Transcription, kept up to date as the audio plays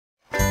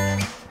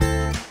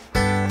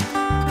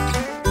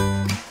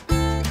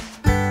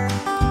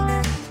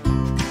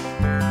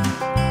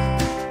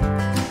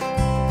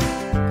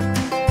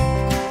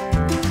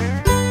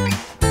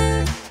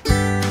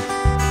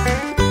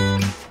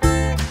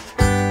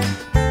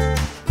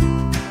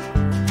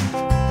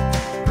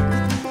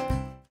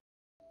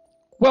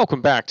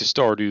Welcome back to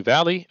Stardew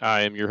Valley.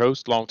 I am your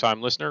host,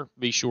 longtime listener.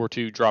 Be sure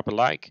to drop a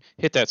like,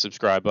 hit that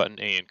subscribe button,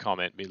 and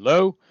comment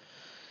below.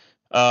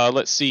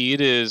 Let's see,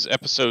 it is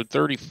episode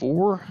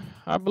 34,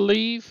 I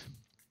believe.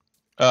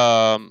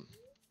 Yikes,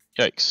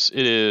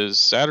 it is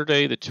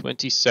Saturday the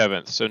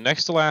 27th, so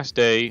next to last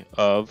day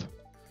of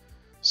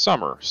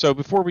summer. So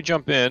before we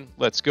jump in,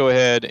 let's go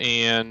ahead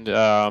and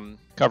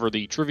cover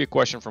the trivia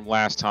question from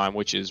last time,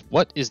 which is,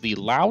 what is the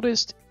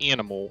loudest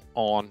animal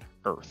on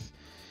Earth?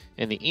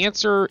 And the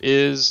answer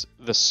is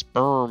the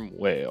sperm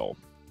whale.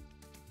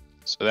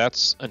 So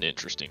that's an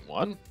interesting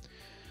one.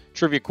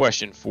 Trivia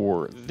question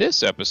for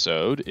this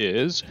episode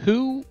is,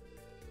 who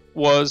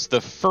was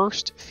the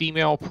first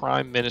female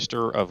prime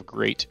minister of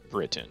Great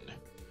Britain?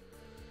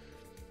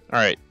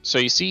 Alright, so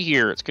you see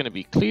here, it's going to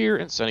be clear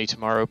and sunny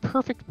tomorrow.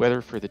 Perfect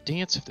weather for the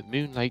dance of the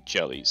moonlight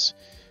jellies.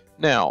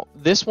 Now,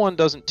 this one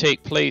doesn't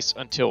take place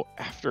until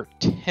after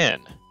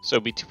 10. So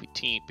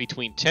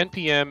between 10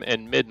 p.m.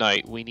 and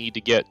midnight, we need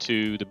to get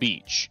to the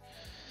beach.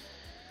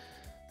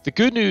 The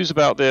good news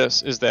about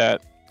this is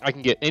that I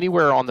can get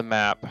anywhere on the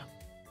map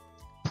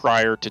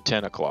prior to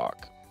 10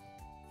 o'clock.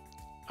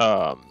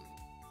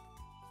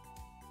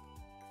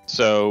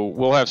 So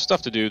we'll have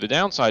stuff to do. The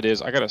downside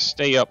is I got to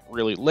stay up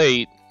really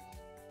late,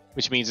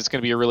 which means it's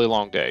going to be a really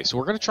long day. So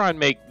we're going to try and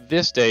make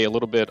this day a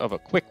little bit of a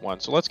quick one.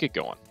 So let's get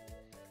going.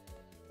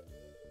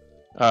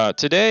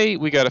 Today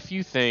we got a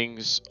few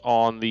things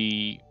on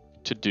the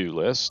to-do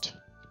list.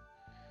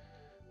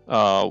 Do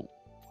I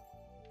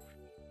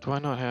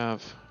not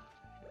have...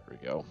 Here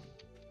we go.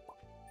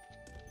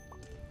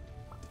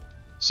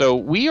 So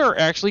we are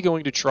actually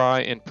going to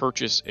try and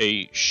purchase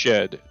a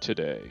shed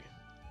today.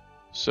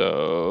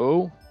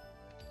 So,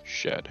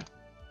 shed.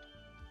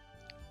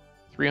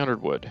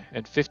 300 wood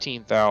and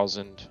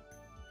 15,000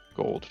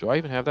 gold. Do I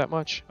even have that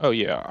much? Oh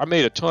yeah, I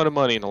made a ton of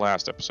money in the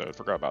last episode.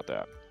 Forgot about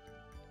that.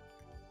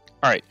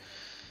 Alright,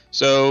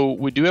 so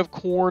we do have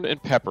corn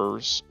and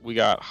peppers. We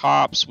got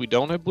hops. We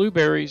don't have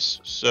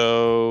blueberries,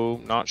 so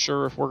not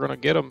sure if we're going to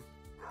get them.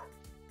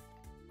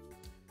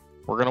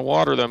 We're going to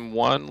water them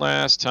one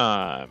last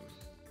time.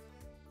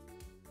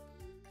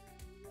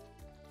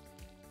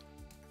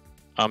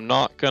 I'm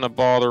not going to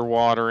bother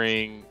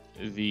watering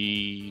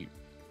the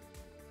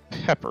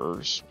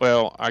peppers.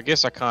 Well, I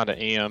guess I kind of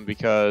am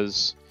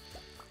because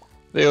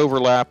they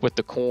overlap with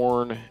the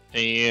corn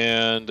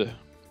and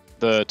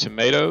the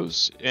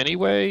tomatoes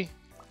anyway,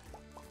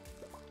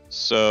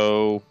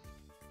 so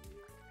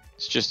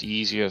it's just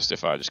easiest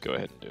if I just go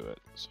ahead and do it.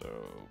 So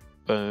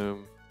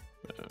boom,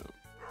 boom,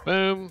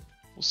 boom.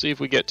 We'll see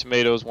if we get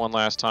tomatoes one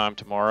last time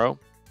tomorrow.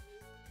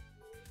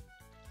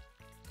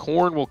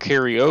 Corn will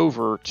carry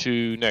over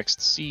to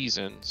next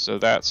season, so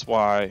that's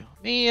why.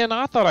 Man,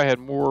 I thought I had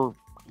more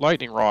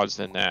lightning rods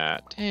than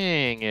that.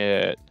 Dang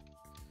it.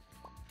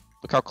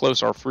 Look how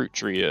close our fruit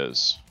tree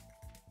is.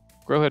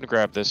 Go ahead and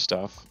grab this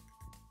stuff.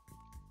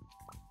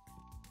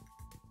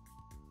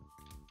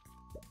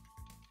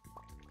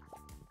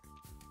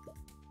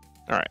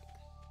 Alright.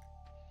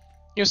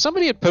 You know,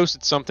 somebody had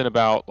posted something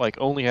about like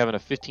only having a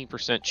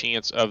 15%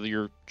 chance of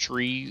your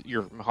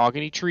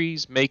mahogany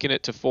trees making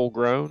it to full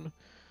grown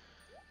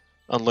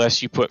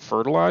unless you put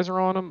fertilizer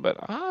on them, but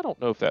I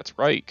don't know if that's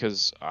right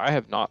because I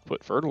have not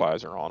put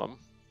fertilizer on them,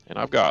 and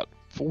I've got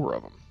 4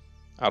 of them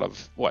out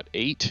of what,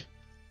 8?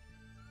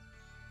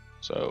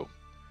 So,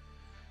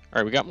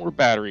 alright, we got more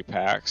battery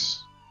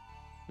packs,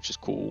 which is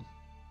cool.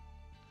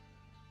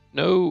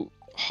 No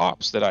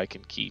hops that I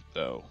can keep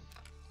though.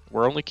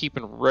 We're only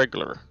keeping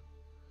regular.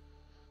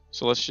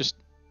 So let's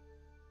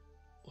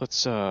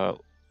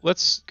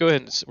go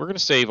ahead and we're going to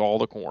save all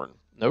the corn.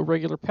 No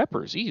regular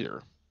peppers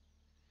either.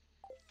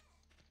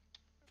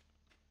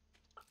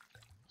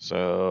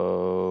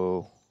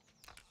 So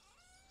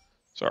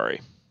sorry.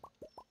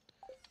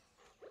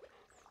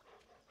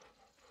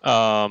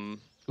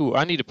 Ooh,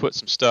 I need to put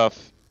some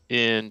stuff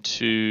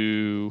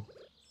into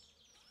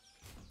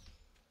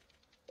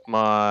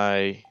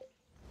my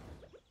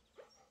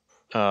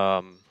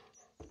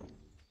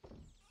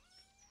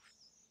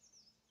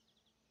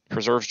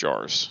preserves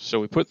jars.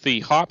 So we put the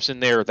hops in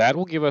there. That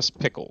will give us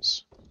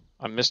pickles.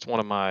 I missed one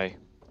of my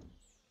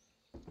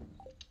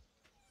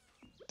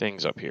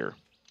things up here.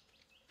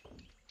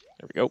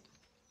 There we go.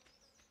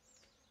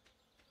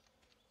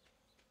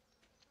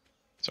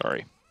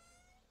 Sorry.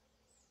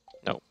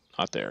 No,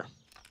 not there.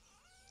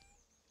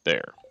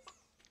 There.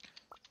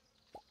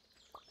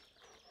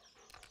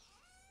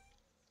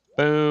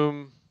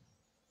 Boom.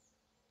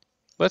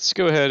 Let's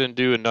go ahead and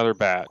do another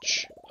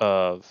batch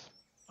of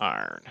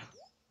iron.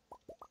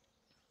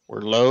 We're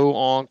low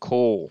on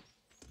coal.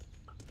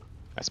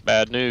 That's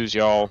bad news,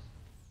 y'all.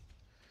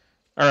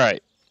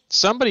 Alright.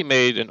 Somebody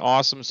made an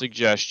awesome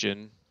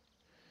suggestion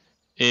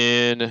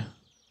in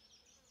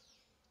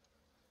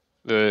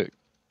the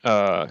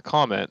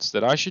comments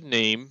that I should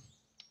name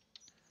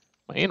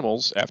my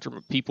animals after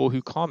people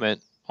who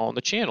comment on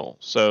the channel.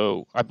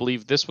 So I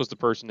believe this was the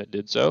person that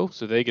did so.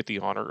 So they get the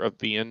honor of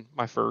being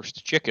my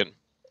first chicken.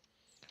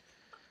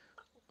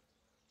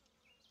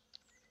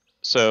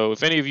 So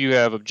if any of you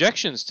have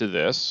objections to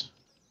this,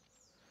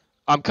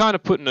 I'm kind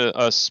of putting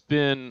a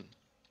spin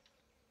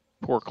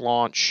pork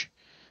launch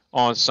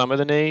on some of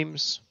the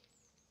names.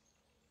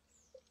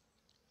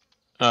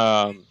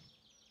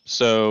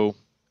 So,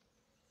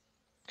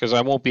 because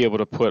I won't be able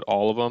to put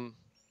all of them.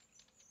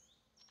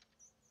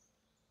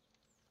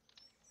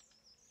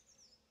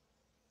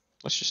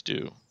 Let's just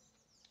do.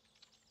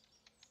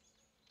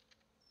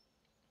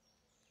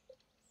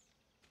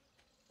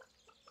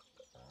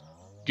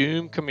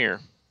 Goom, come here.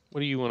 What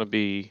do you want to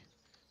be?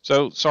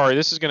 So, sorry,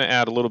 this is going to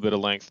add a little bit of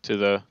length to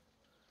the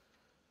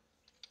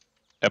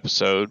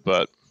episode,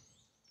 but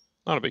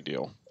not a big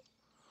deal.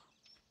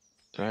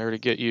 Did I already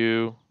get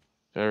you?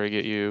 Did I already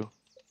get you?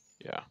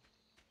 Yeah.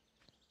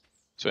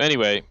 So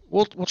anyway,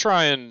 we'll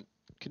try and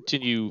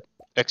continue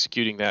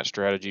executing that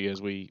strategy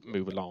as we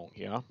move along,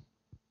 yeah?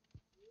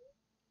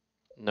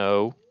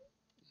 No.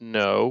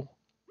 No.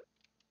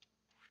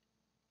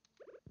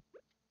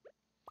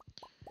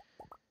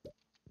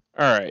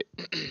 All right.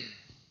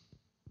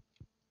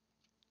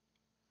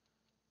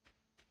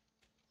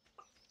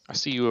 I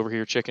see you over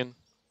here, chicken.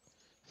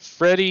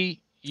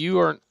 Freddy, you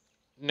are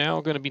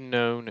now going to be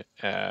known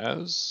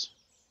as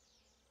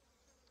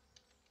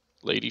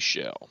Lady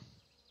Shell.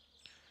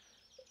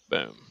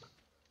 Boom.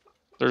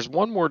 There's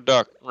one more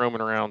duck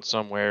roaming around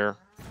somewhere.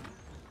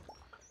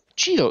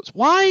 Geodes,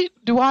 why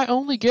do I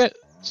only get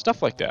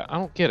stuff like that? I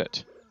don't get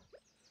it.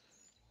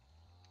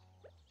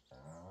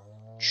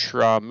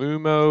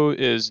 Tramumo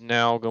is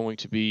now going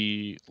to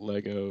be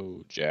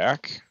Lego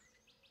Jack.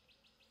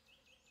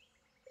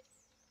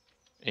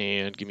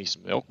 And give me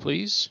some milk,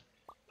 please.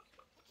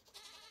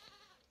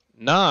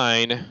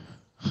 9.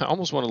 I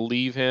almost want to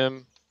leave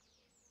him.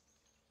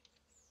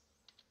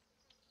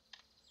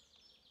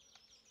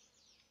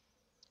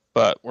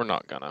 But we're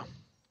not gonna.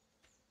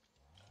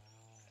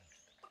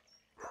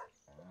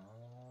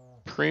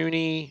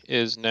 Pruny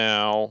is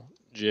now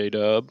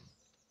J-Dub.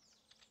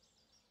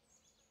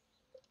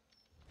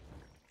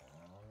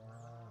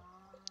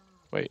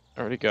 Wait, I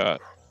already got.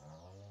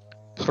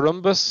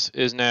 Crumbus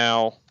is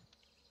now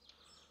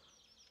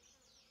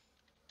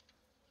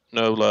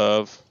No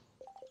Love.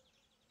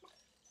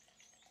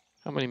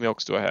 How many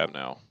milks do I have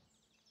now?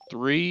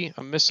 3.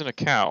 I'm missing a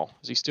cow.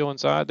 Is he still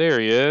inside? There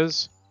he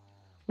is.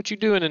 What you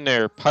doing in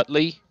there,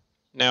 Putley?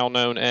 Now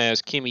known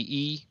as Kimmy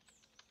E.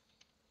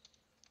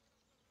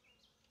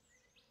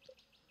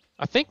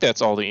 I think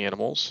that's all the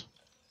animals.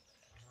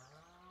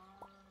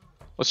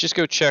 Let's just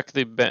go check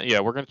the bench.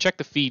 Yeah, we're going to check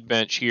the feed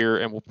bench here,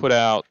 and we'll put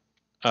out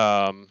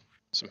some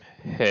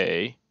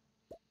hay.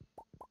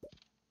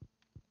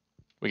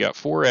 We got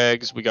 4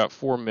 eggs. We got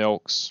 4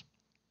 milks.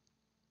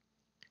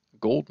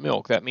 Gold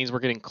milk. That means we're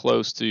getting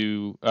close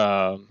to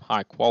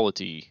high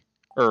quality,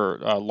 or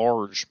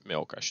large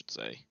milk, I should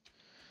say.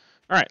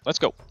 All right, let's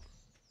go.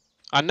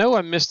 I know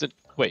I missed it.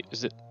 Wait,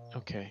 is it?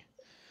 Okay.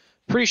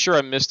 Pretty sure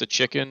I missed a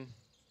chicken,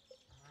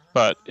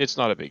 but it's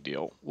not a big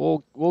deal.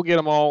 We'll get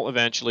them all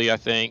eventually, I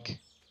think.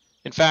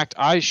 In fact,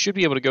 I should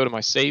be able to go to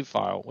my save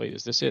file. Wait,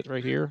 is this it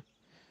right here?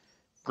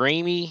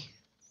 Grammy,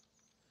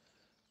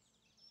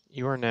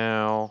 you are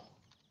now...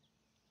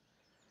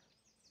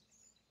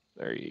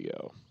 There you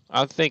go.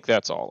 I think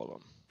that's all of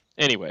them.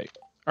 Anyway,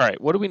 all right,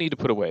 what do we need to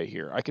put away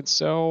here? I can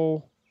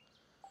sell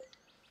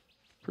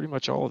pretty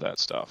much all of that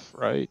stuff,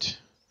 right?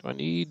 Do I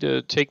need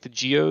to take the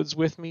geodes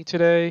with me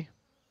today?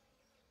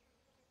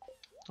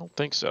 I don't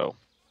think so.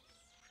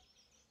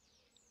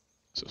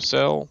 So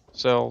sell,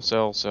 sell,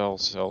 sell, sell,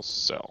 sell,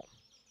 sell.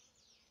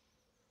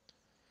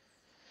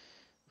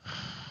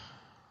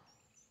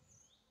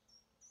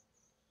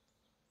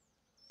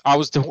 I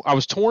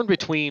was torn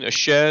between a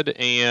shed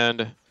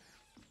and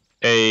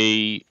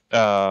a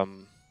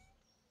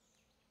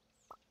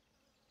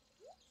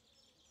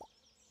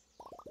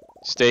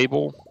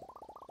stable.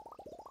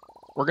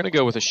 We're gonna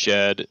go with a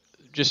shed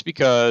just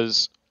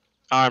because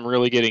I'm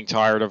really getting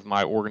tired of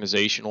my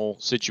organizational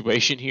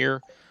situation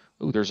here.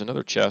 Ooh, there's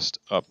another chest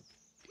up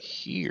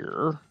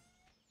here.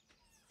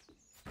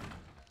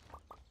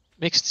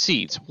 Mixed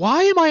seeds.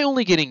 Why am I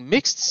only getting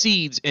mixed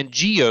seeds and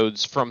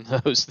geodes from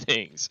those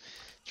things?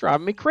 It's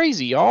driving me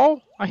crazy,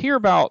 y'all. I hear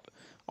about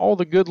all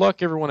the good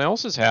luck everyone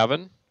else is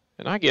having,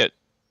 and I get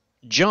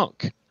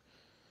junk.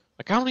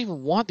 Like, I don't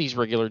even want these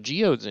regular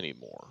geodes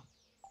anymore.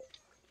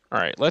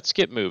 Alright, let's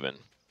get moving.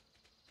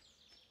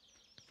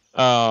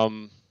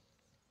 The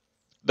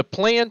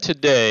plan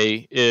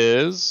today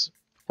is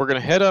we're going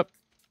to head up...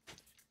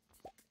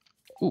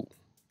 Ooh.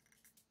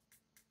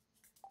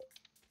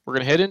 We're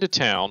going to head into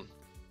town,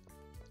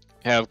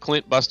 have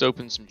Clint bust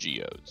open some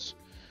geodes.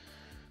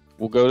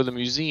 We'll go to the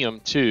museum,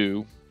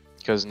 too,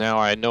 because now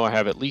I know I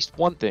have at least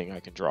one thing I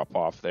can drop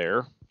off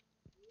there.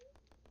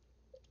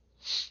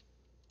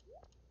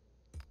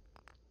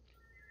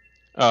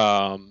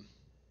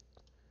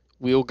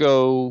 We'll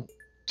go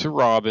to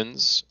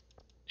Robin's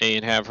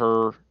and have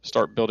her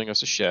start building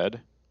us a shed.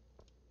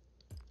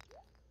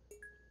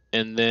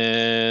 And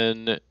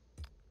then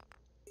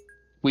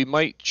we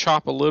might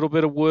chop a little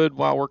bit of wood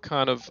while we're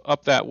kind of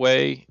up that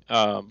way.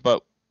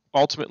 But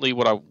ultimately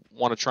what I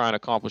want to try and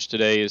accomplish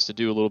today is to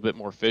do a little bit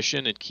more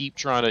fishing and keep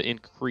trying to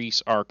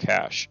increase our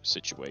cash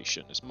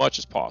situation as much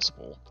as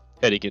possible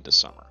heading into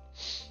summer.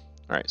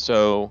 All right,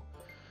 so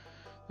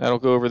that'll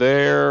go over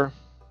there.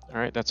 All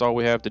right, that's all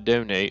we have to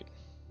donate.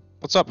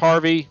 What's up,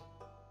 Harvey?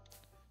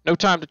 No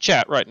time to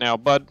chat right now,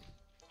 bud.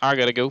 I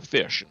gotta go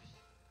fishing.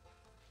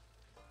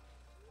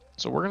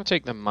 So we're gonna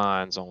take the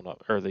mines on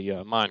up, or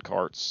the mine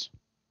carts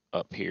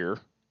up here.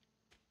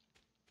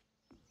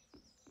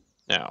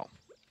 Now,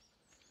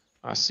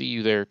 I see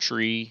you there,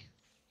 tree.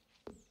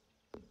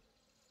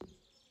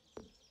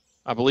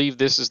 I believe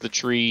this is the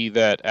tree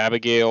that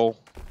Abigail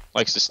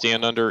likes to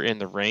stand under in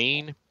the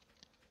rain.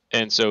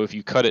 And so if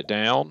you cut it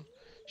down,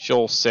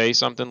 she'll say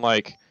something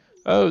like,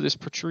 "Oh, this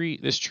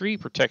tree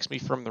protects me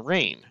from the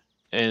rain."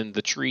 And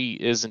the tree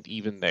isn't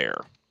even there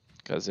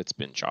because it's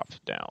been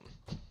chopped down.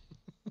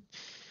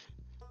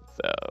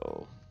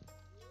 So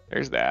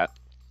there's that.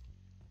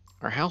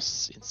 Our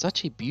house is in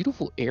such a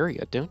beautiful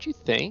area, don't you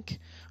think?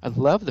 I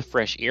love the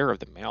fresh air of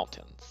the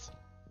mountains.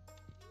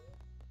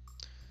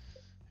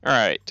 All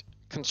right,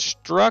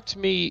 construct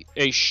me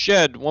a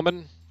shed,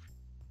 woman.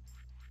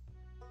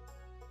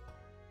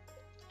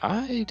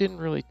 I didn't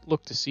really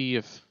look to see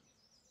if...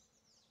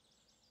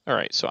 All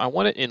right, so I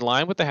want it in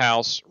line with the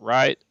house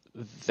right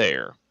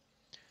there.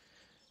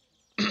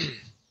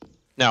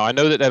 Now, I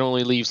know that that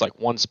only leaves like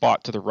one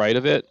spot to the right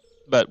of it,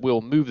 but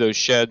we'll move those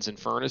sheds and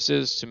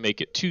furnaces to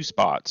make it 2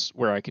 spots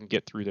where I can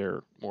get through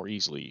there more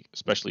easily,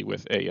 especially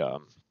with a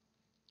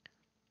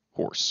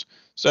horse.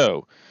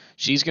 So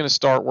she's going to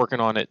start working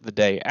on it the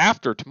day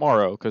after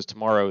tomorrow because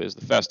tomorrow is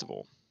the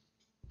festival.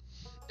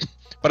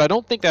 But I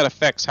don't think that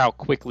affects how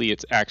quickly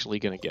it's actually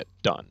going to get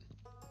done.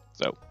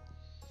 So,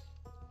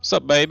 what's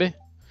up, baby?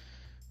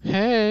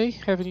 Hey,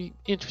 have any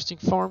interesting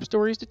farm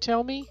stories to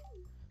tell me?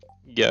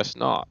 Guess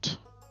not.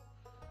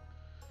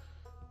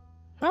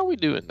 How are we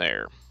doing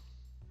there?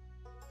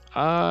 Do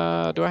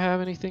I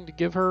have anything to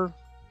give her?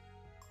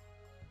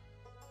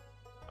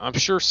 I'm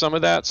sure some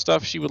of that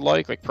stuff she would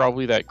like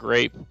probably that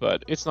grape,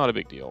 but it's not a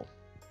big deal.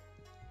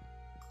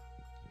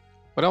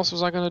 What else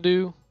was I going to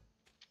do?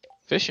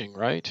 Fishing,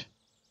 right?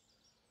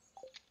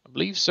 I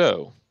believe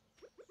so.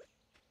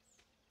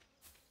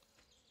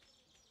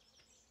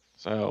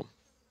 So,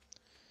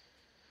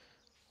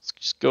 let's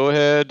just go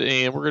ahead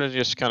and we're going to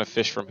just kind of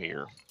fish from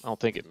here. I don't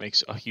think it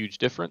makes a huge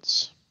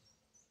difference.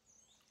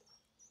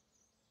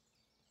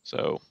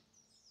 So,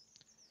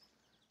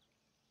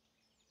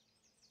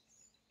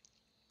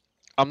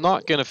 I'm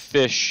not going to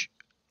fish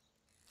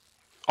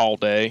all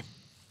day.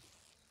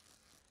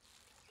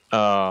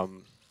 I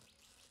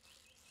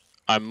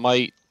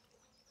might...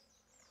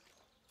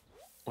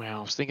 Well,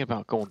 I was thinking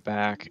about going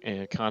back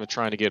and kind of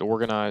trying to get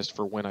organized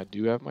for when I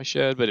do have my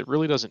shed, but it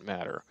really doesn't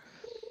matter.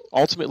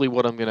 Ultimately,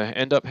 what I'm going to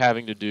end up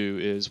having to do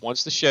is,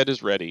 once the shed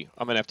is ready,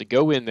 I'm going to have to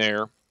go in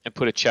there and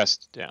put a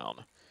chest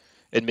down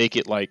and make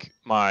it like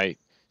my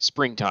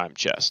springtime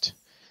chest.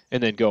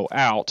 And then go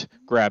out,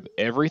 grab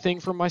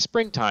everything from my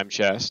springtime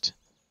chest,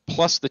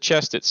 plus the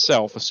chest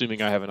itself,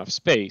 assuming I have enough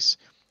space,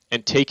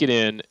 and take it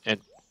in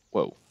and...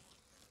 Whoa.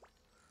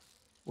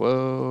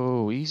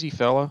 Whoa, easy,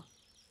 fella.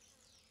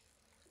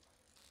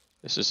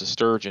 This is a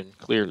sturgeon,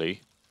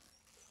 clearly.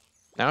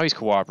 Now he's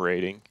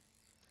cooperating.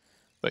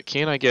 But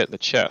can I get the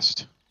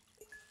chest?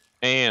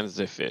 And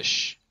the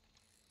fish?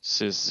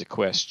 This is the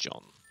question.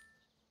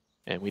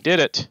 And we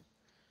did it.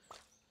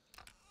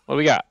 What do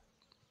we got?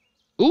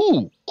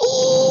 Ooh!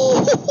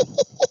 Ooh!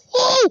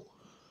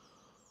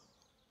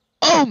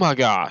 Oh my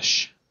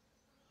gosh!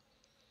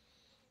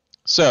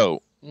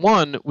 So,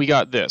 1, we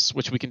got this,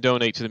 which we can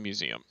donate to the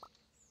museum.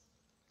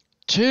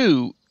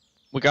 2,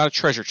 we got a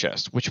treasure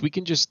chest, which we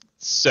can just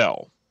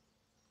sell.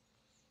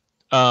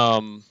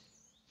 I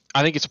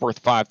think it's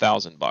worth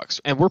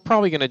 $5,000, and we're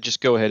probably going to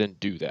just go ahead and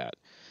do that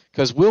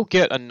because we'll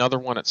get another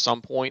one at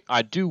some point.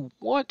 I do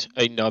want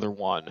another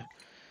one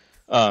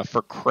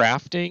for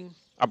crafting.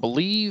 I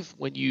believe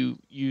when you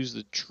use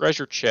the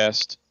treasure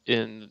chest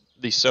in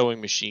the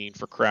sewing machine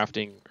for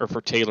crafting or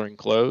for tailoring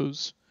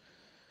clothes,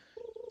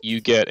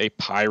 you get a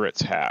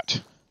pirate's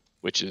hat,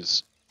 which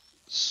is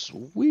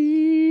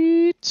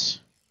sweet.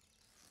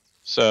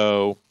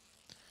 So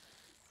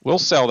we'll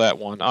sell that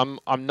one. I'm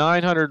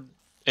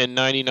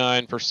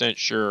 999%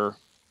 sure.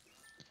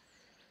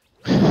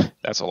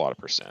 That's a lot of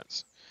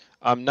percents.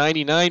 I'm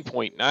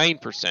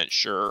 99.9%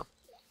 sure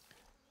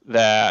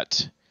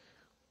that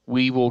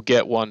we will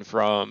get one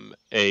from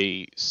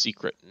a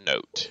secret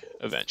note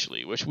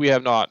eventually, which we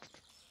have not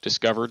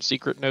discovered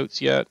secret notes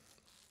yet.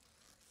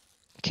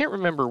 I can't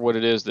remember what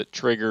it is that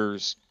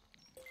triggers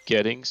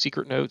getting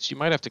secret notes. You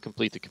might have to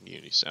complete the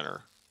community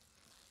center.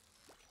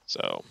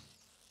 So,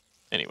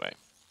 anyway.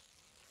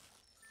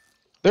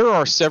 There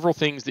are several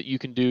things that you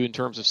can do in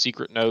terms of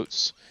secret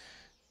notes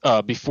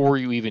before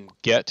you even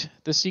get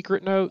the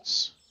secret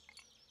notes.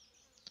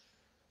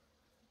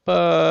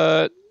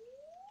 But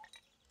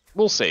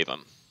we'll save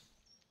them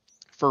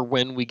for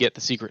when we get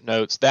the secret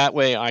notes. That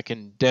way I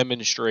can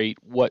demonstrate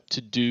what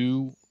to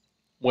do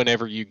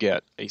whenever you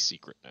get a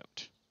secret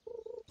note.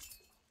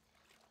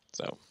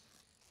 So,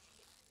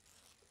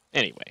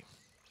 Anyway.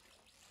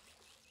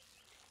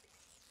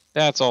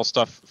 That's all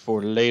stuff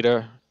for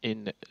later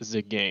in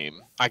the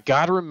game. I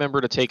gotta remember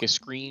to take a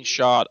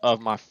screenshot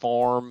of my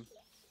farm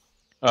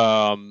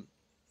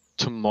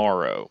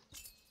tomorrow.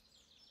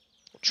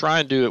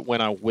 Try and do it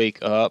when I wake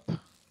up.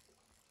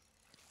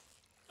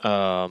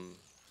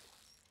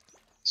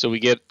 So we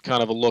get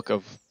kind of a look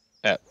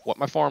at what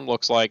my farm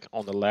looks like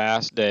on the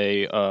last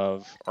day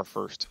of our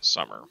first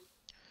summer.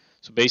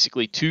 So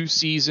basically 2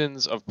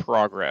 seasons of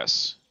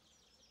progress.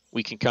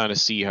 We can kind of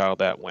see how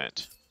that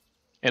went.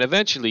 And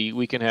eventually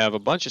we can have a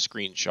bunch of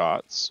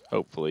screenshots,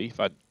 hopefully, if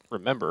I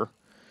remember.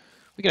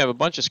 We can have a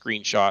bunch of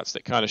screenshots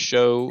that kind of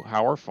show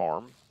how our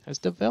farm has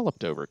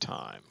developed over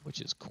time, which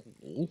is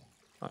cool,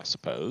 I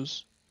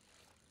suppose.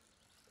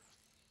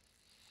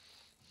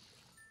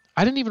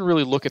 I didn't even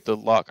really look at the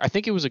luck. I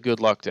think it was a good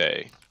luck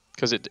day,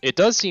 because it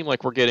does seem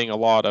like we're getting a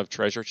lot of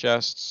treasure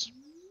chests,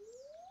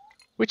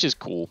 which is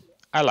cool.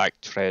 I like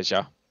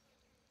treasure.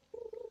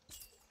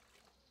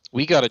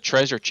 We got a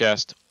treasure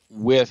chest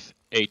with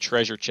a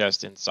treasure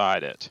chest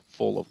inside it,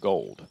 full of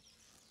gold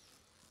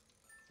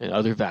and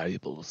other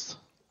valuables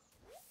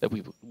that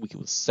we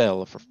could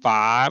sell for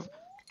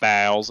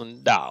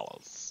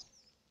 $5,000.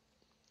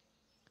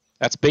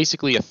 That's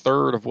basically a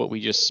third of what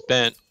we just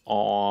spent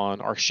on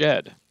our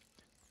shed.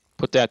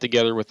 Put that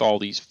together with all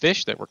these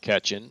fish that we're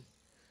catching,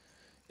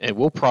 and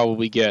we'll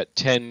probably get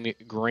 10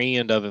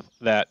 grand of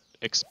that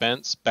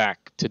expense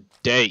back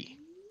today.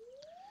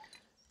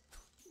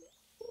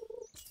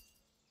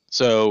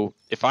 So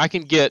if I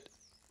can get,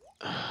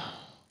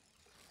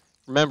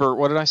 remember,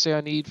 what did I say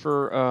I need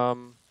for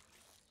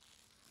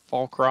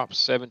fall crops?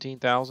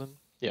 17,000?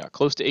 Yeah,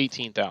 close to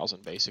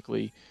 18,000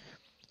 basically.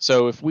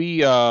 So if we,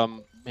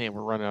 man,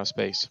 we're running out of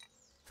space.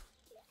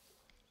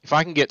 If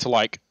I can get to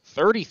like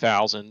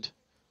 30,000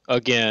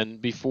 again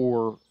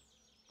before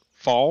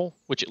fall,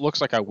 which it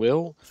looks like I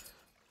will,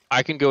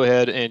 I can go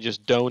ahead and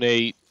just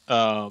donate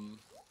the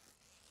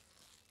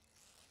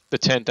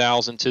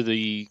 10,000 to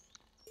the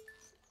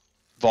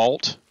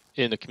vault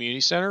in the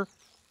community center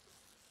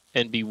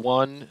and be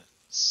one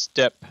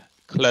step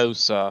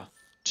closer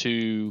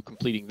to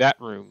completing that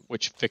room,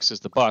 which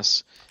fixes the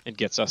bus and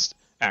gets us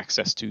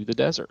access to the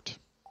desert.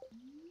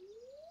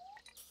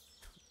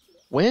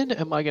 When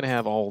am I going to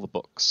have all the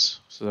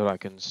books so that I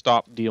can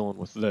stop dealing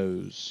with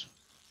those?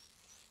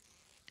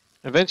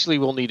 Eventually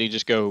we'll need to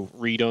just go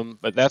read them,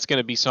 but that's going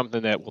to be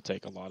something that will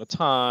take a lot of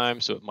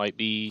time, so it might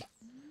be,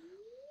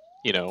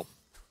 you know,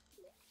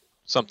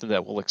 something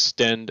that will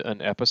extend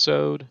an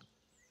episode.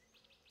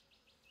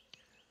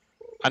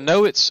 I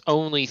know it's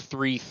only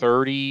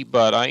 3:30,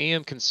 but I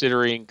am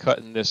considering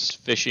cutting this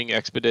fishing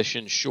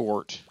expedition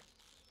short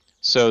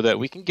so that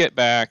we can get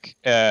back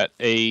at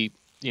a,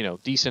 you know,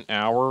 decent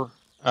hour.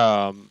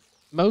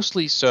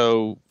 Mostly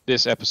so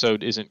this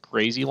episode isn't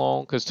crazy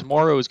long, because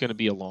tomorrow is going to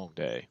be a long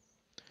day.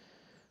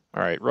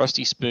 All right,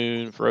 rusty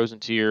spoon, frozen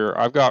tear.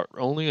 I've got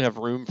only have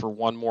room for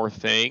one more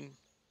thing.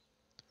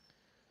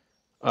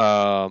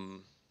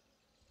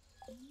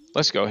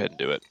 Let's go ahead and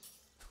do it.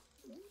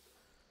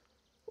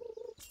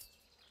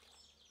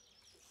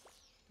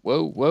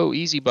 Whoa, whoa,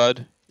 easy,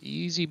 bud.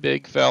 Easy,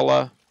 big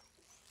fella.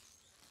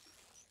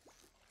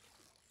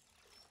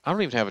 I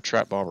don't even have a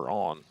trap bobber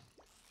on,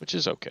 which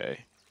is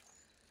okay.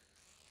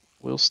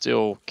 We'll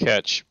still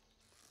catch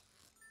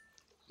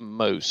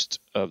most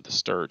of the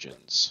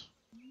sturgeons,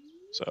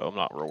 so I'm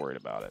not real worried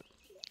about it.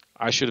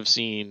 I should have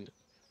seen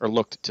or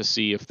looked to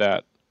see if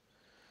that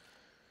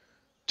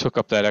took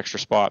up that extra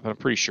spot, but I'm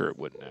pretty sure it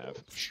wouldn't have.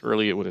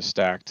 Surely it would have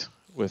stacked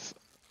with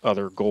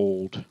other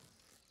gold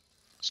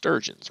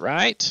sturgeons,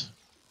 right?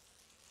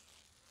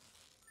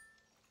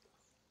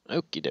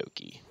 Okie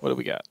dokie. What do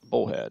we got?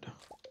 Bullhead.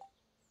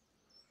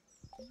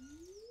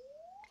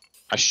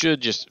 I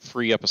should just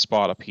free up a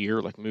spot up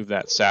here, like move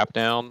that sap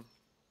down,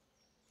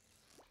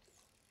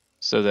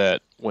 so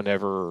that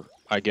whenever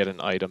I get an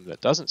item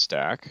that doesn't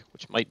stack,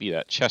 which might be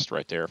that chest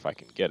right there if I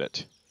can get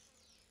it.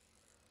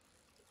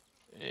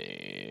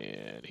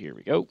 And here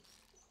we go.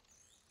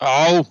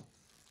 Oh!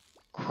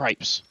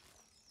 Cripes.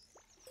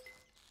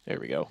 There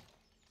we go.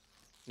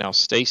 Now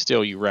stay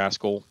still, you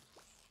rascal.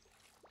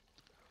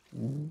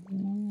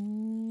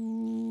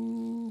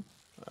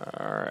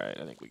 Alright,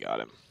 I think we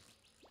got him.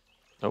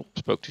 Nope,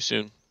 spoke too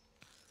soon.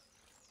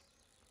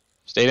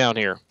 Stay down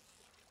here.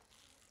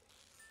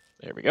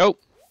 There we go.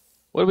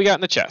 What do we got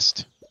in the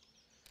chest?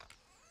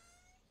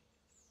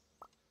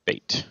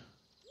 Bait.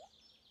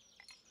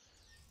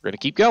 We're going to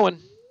keep going.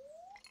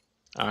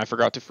 I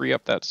forgot to free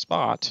up that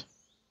spot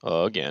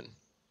again.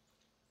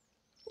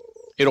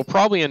 It'll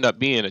probably end up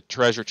being a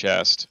treasure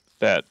chest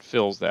that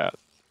fills that.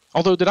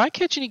 Although, did I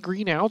catch any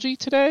green algae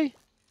today?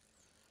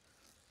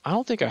 I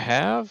don't think I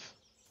have.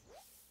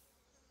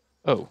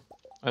 Oh,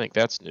 I think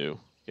that's new.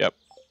 Yep.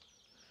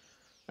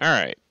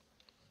 Alright.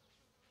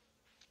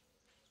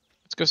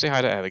 Let's go say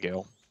hi to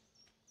Abigail.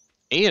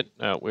 And,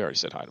 no, we already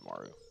said hi to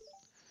Maru.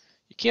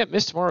 You can't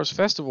miss tomorrow's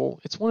festival.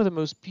 It's one of the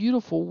most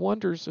beautiful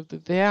wonders of the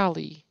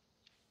valley.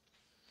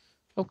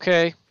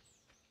 Okay.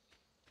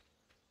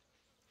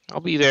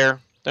 I'll be there.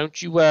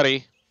 Don't you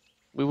worry.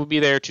 We will be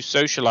there to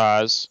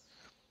socialize.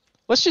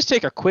 Let's just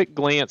take a quick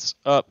glance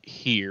up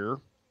here.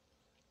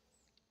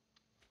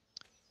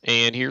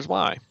 And here's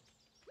why.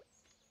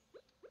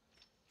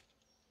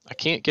 I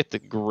can't get the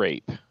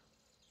grape.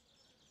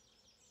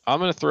 I'm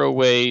going to throw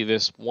away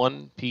this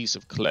one piece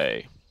of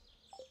clay.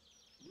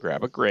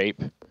 Grab a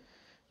grape.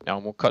 Now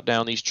I'm going to cut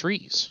down these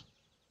trees.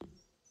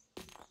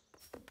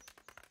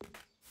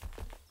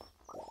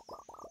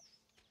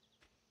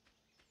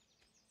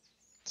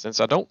 Since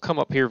I don't come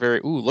up here very...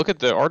 Ooh, look at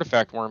the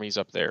artifact wormies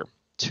up there.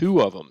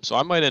 2 of them. So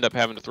I might end up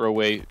having to throw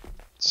away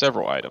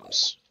several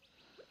items.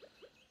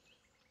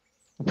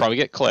 We'll probably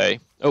get clay.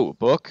 Oh, a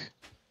book.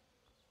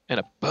 And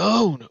a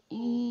bone.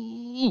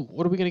 Ooh,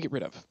 what are we going to get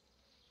rid of?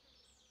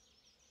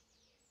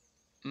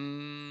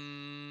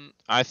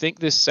 I think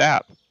this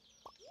sap.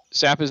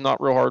 Sap is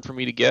not real hard for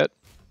me to get.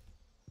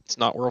 It's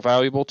not real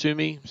valuable to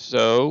me.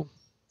 So,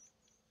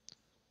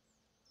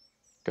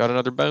 got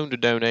another bone to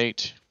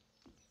donate.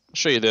 I'll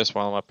show you this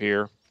while I'm up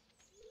here.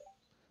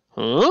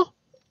 Huh?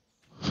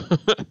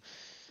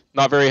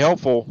 Not very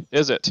helpful,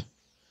 is it?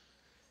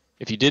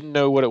 If you didn't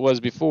know what it was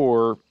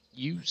before,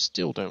 you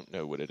still don't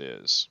know what it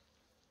is.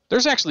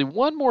 There's actually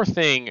one more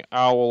thing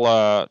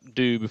I'll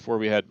do before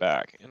we head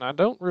back. And I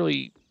don't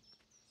really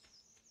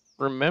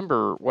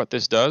remember what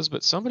this does,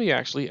 but somebody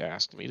actually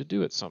asked me to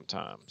do it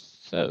sometime.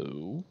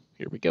 So,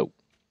 here we go.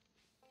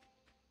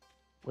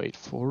 Wait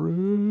for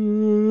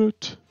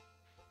it.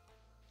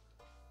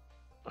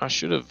 I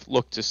should have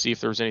looked to see if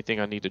there was anything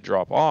I need to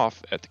drop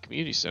off at the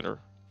community center.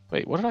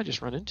 Wait, what did I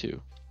just run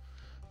into?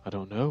 I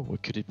don't know.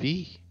 What could it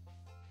be?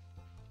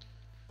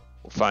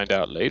 We'll find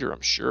out later,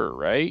 I'm sure,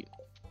 right?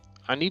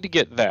 I need to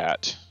get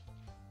that.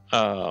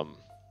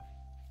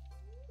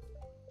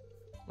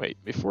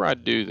 Wait, before I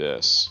do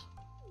this,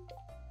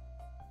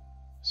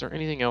 is there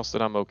anything else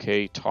that I'm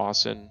okay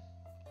tossing?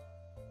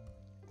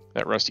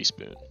 That rusty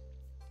spoon.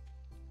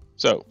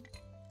 So,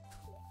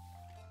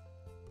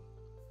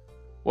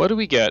 what do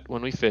we get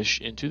when we fish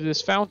into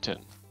this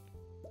fountain?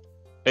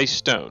 A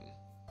stone.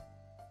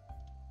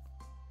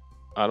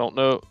 I don't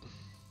know.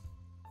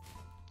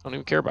 I don't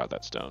even care about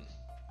that stone.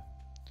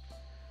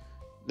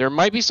 There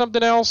might be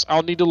something else.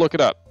 I'll need to look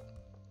it up.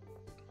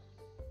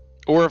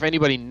 Or if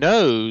anybody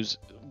knows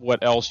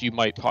what else you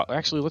might...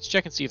 Actually, let's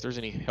check and see if there's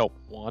any help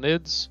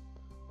wanteds.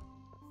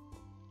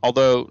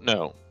 Although,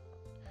 no.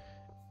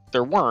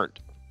 There weren't.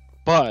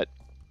 But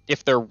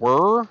if there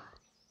were,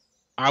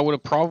 I would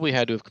have probably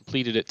had to have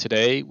completed it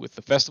today. With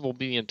the festival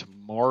being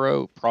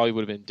tomorrow, probably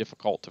would have been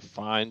difficult to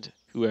find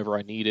whoever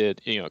I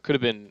needed. You know, it could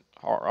have been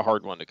a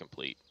hard one to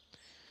complete,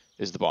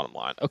 is the bottom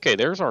line. Okay,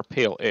 there's our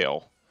pale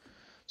ale.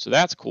 So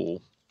that's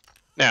cool.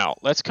 Now,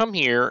 let's come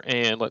here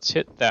and let's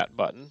hit that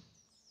button.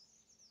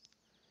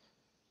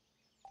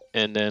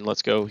 And then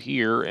let's go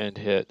here and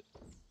hit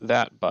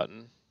that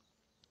button.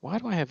 Why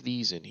do I have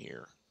these in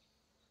here?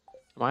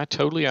 Am I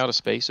totally out of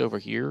space over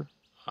here?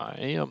 I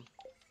am.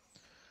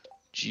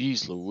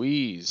 Jeez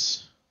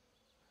Louise.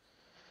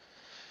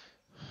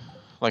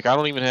 Like, I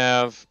don't even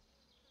have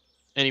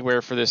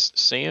anywhere for this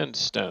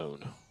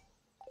sandstone.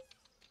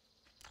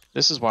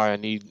 This is why I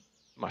need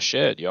my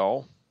shed,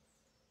 y'all.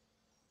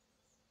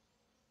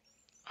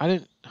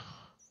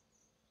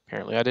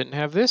 Apparently I didn't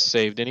have this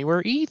saved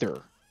anywhere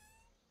either.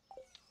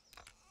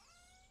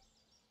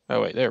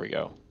 Oh, wait, there we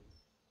go.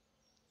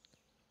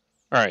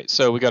 Alright,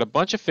 so we got a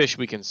bunch of fish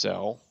we can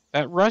sell.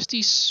 That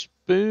rusty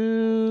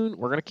spoon,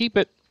 we're going to keep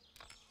it.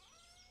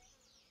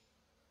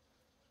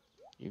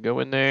 You go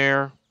in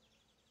there.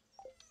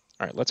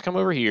 Alright, let's come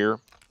over here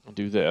and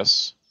do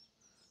this.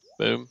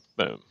 Boom,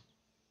 boom.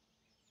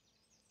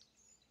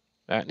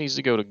 That needs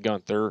to go to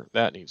Gunther.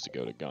 That needs to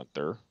go to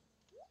Gunther.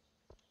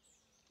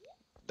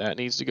 That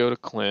needs to go to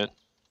Clint.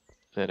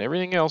 And then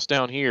everything else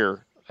down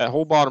here, that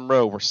whole bottom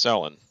row, we're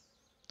selling.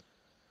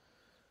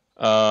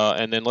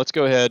 And then let's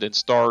go ahead and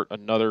start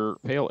another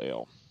pale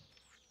ale.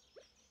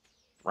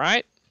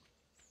 Right?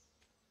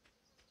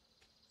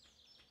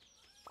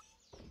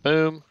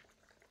 Boom.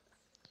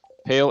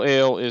 Pale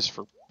ale is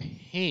for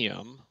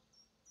Pam.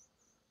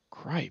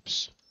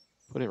 Cripes.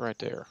 Put it right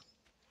there.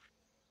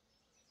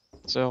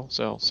 Sell,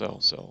 sell, sell,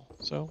 sell,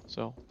 sell,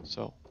 sell,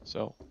 sell,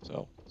 sell,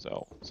 sell,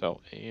 sell,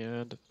 sell,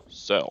 and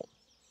sell.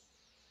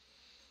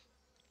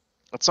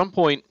 At some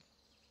point,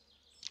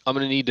 I'm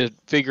going to need to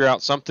figure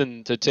out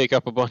something to take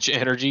up a bunch of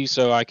energy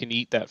so I can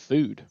eat that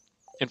food.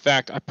 In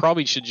fact, I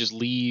probably should just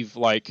leave,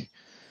 like,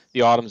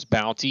 the Autumn's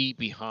Bounty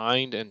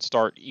behind and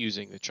start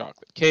using the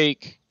chocolate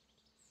cake.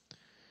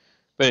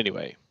 But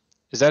anyway,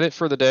 is that it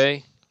for the day?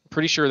 I'm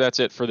pretty sure that's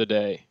it for the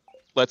day.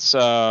 Let's, is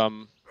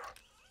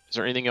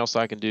there anything else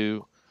I can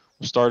do?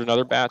 We'll start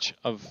another batch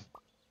of...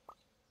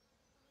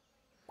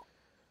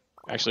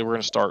 Actually, we're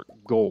going to start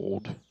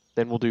gold.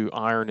 Then we'll do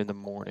iron in the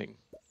morning.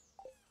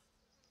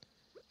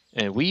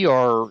 And we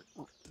are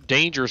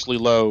dangerously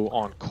low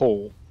on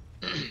coal,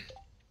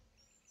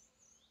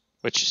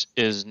 which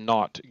is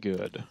not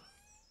good.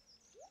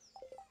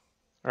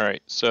 All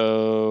right,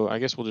 so I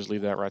guess we'll just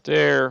leave that right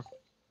there.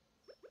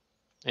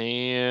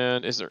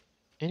 And is there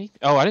any...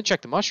 Oh, I didn't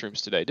check the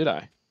mushrooms today, did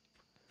I?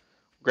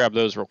 grab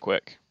those real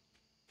quick.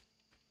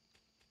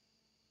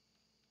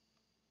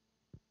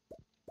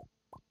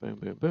 Boom,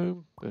 boom,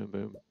 boom, boom,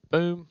 boom,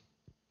 boom.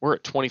 We're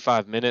at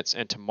 25 minutes,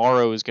 and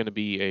tomorrow is going to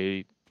be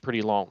a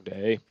pretty long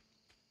day,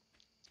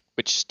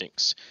 which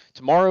stinks.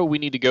 Tomorrow we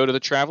need to go to the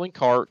traveling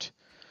cart.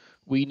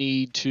 We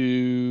need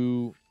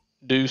to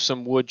do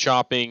some wood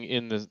chopping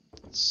in the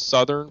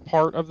southern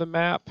part of the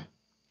map.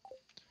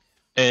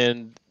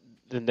 And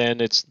then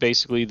it's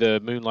basically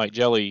the Moonlight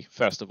Jelly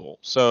Festival.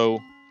 So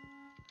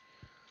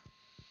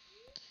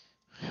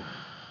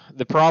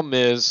the problem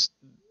is,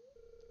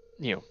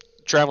 you know,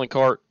 traveling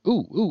cart.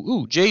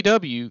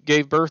 JW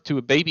gave birth to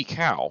a baby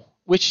cow,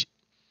 which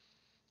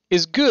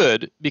is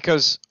good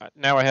because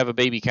now I have a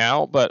baby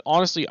cow. But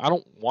honestly, I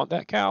don't want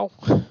that cow.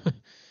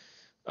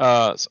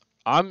 So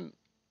I'm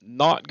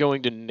not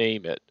going to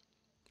name it.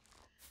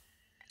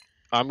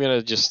 I'm going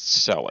to just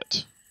sell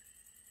it.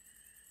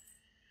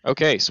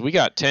 Okay, so we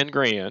got 10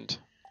 grand,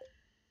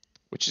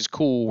 which is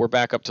cool. We're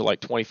back up to like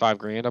 25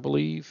 grand, I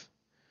believe,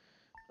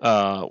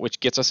 which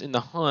gets us in the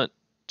hunt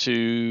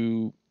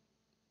to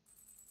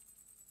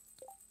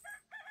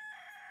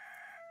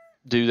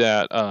do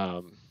that.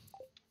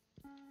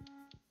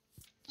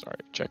 Sorry,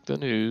 check the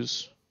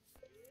news.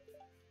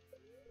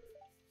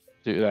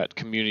 Do that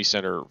community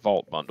center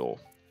vault bundle,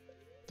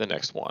 the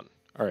next one.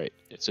 All right,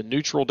 it's a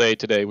neutral day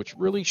today, which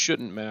really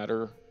shouldn't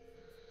matter.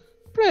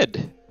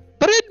 Bread.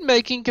 Bread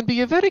making can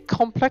be a very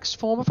complex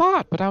form of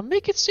art, but I'll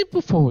make it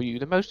simple for you.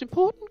 The most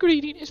important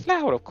ingredient is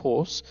flour, of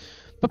course.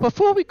 But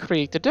before we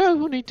create the dough,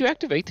 we'll need to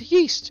activate the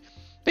yeast.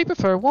 They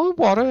prefer warm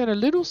water and a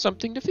little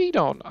something to feed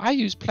on. I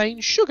use plain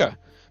sugar,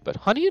 but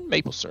honey and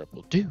maple syrup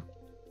will do.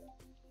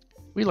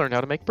 We learned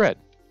how to make bread.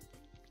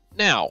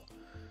 Now,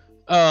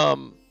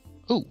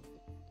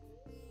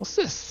 what's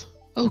this?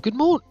 Oh, good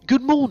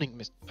morning,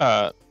 Miss.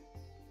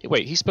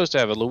 Wait, he's supposed to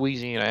have a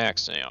Louisiana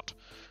accent.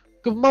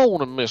 Good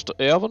morning, Mr.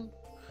 Evan.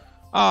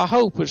 I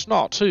hope it's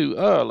not too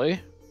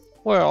early.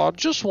 Well, I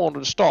just wanted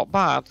to stop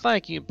by and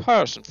thank you in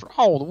person for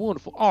all the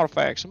wonderful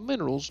artifacts and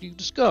minerals you've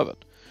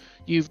discovered.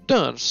 You've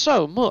done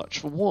so much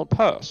for one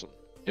person.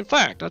 In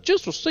fact, I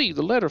just received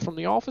a letter from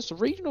the Office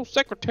of Regional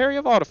Secretary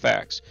of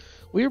Artifacts.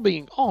 We are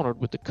being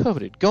honored with the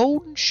coveted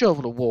Golden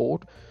Shovel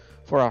Award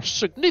for our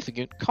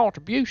significant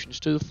contributions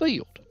to the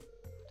field.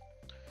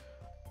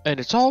 And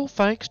it's all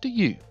thanks to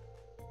you.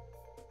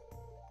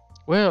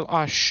 Well,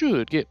 I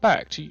should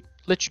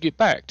let you get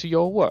back to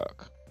your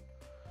work.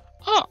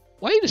 Ah,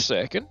 wait a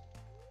second.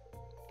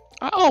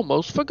 I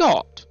almost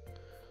forgot.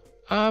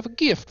 I have a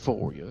gift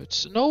for you.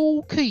 It's an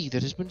old key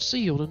that has been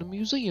sealed in a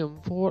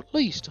museum for at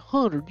least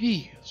 100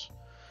 years.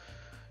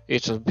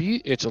 It's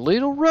a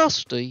little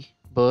rusty,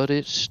 but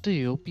it's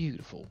still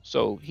beautiful.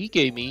 So he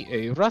gave me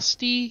a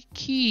rusty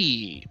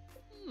key.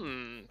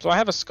 So I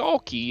have a skull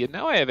key, and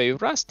now I have a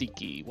rusty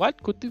key.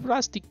 What could the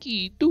rusty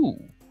key do?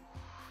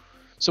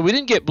 So we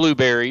didn't get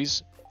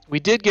blueberries. We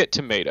did get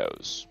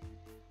tomatoes.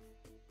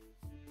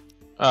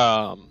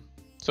 So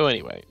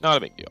anyway, not a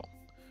big deal.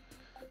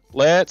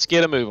 Let's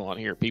get a move on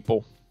here,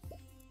 people.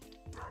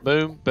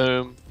 Boom,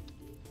 boom,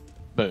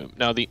 boom.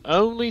 Now the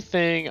only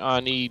thing I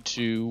need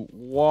to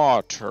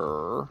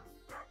water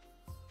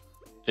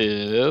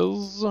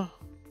is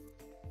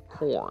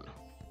corn.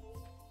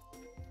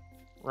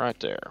 Right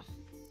there.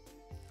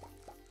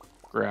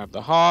 Grab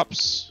the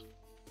hops.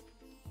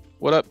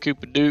 What up,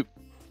 Koopa-Doop?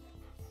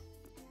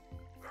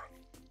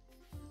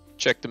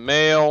 Check the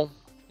mail.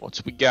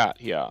 What's we got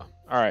here?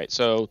 Alright,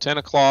 so 10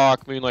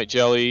 o'clock, Moonlight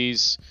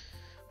Jellies.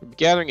 We'll be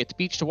gathering at the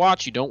beach to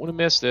watch. You don't want to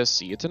miss this.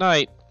 See you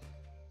tonight.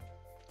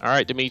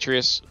 Alright,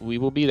 Demetrius. We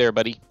will be there,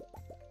 buddy.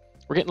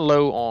 We're getting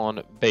low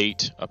on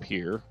bait up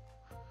here.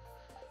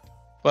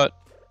 But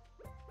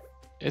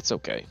it's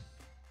okay.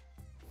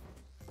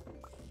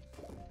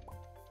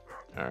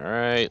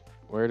 Alright,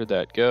 where did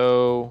that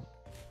go?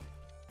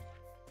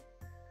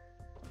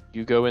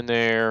 You go in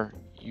there.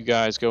 You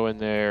guys go in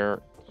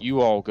there. You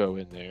all go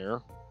in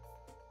there.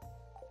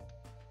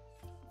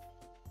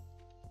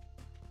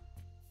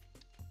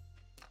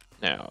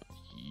 Now,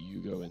 you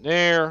go in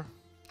there.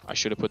 I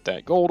should have put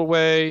that gold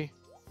away.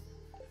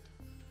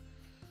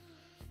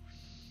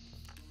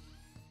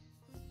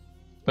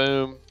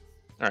 Boom.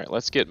 All right,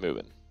 let's get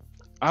moving.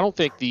 I don't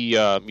think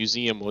the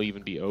museum will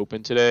even be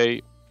open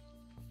today,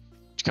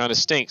 which kind of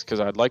stinks because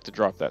I'd like to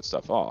drop that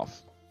stuff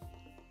off.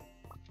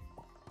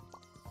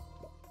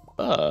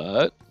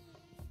 But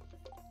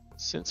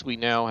since we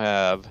now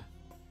have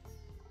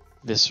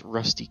this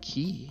rusty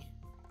key,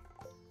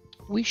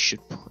 we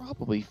should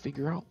probably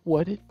figure out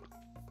what it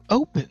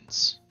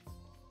opens.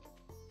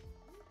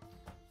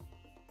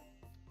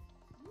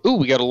 Ooh,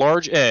 we got a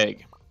large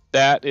egg.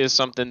 That is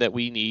something that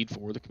we need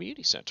for the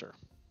community center.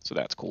 So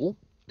that's cool.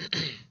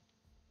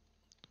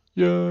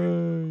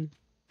 Yay!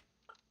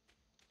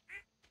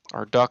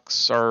 Our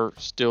ducks are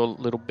still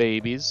little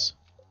babies.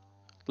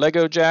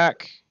 Lego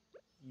Jack,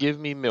 give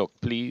me milk,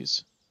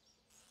 please.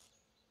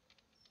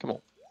 Come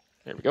on.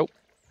 There we go.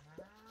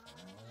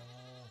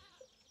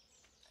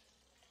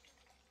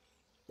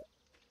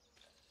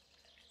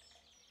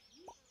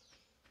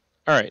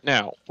 Alright,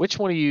 now, which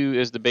one of you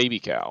is the baby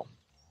cow?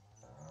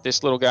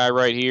 this little guy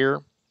right here,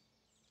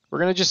 we're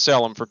going to just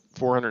sell him for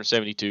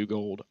 472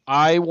 gold.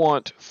 I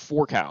want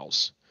 4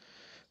 cows.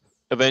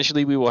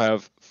 Eventually, we will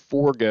have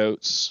 4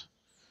 goats.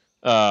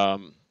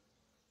 So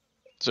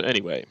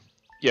anyway,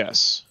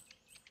 yes.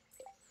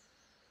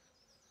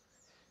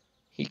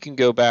 He can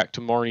go back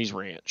to Marnie's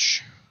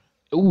ranch.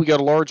 Oh, we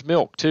got a large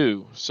milk,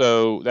 too.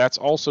 So that's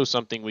also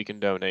something we can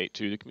donate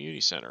to the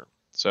community center.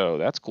 So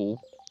that's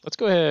cool. Let's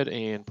go ahead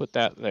and put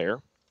that there.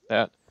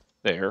 That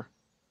there.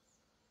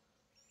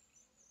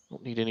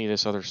 Don't need any of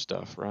this other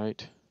stuff,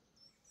 right?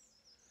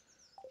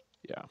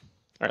 Yeah. All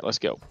right, let's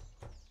go.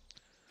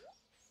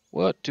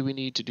 What do we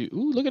need to do?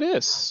 Ooh, look at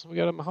this. We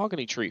got a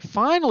mahogany tree.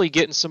 Finally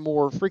getting some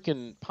more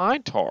freaking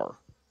pine tar.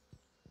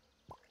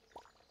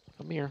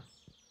 Come here.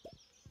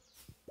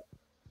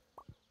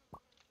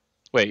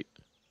 Wait.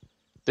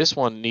 This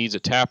one needs a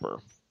tapper.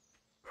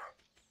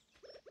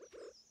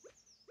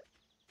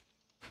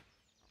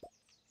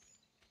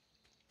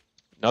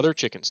 Another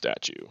chicken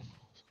statue.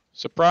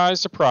 Surprise,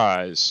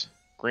 surprise.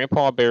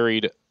 Grandpa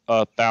buried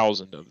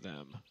 1,000 of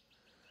them.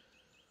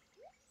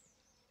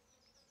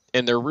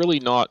 And they're really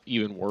not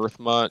even worth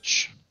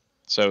much,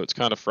 so it's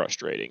kind of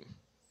frustrating.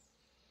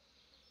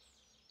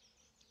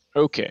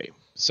 Okay.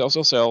 Sell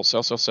that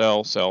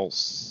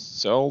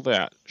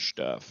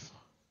stuff.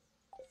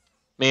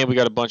 Man, we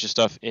got a bunch of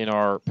stuff in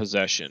our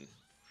possession.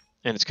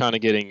 And it's kind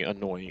of getting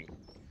annoying.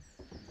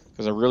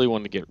 Because I really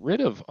want to get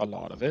rid of a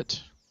lot of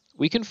it.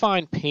 We can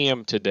find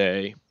Pam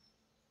today.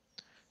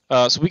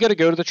 So we got to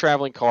go to the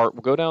traveling cart.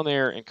 We'll go down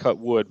there and cut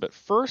wood. But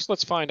first,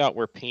 let's find out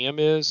where Pam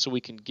is so we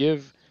can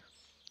give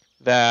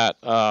that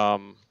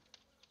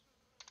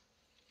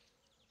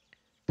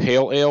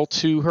pale ale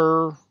to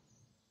her.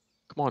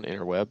 Come on,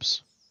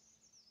 interwebs.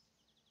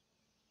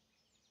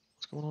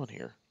 What's going on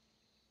here?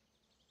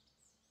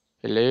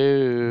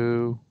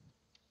 Hello.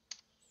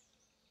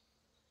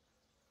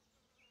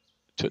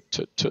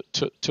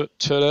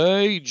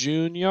 Today,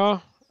 Junior.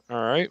 All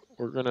right,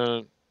 we're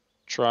gonna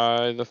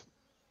try the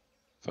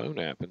phone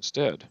app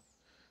instead.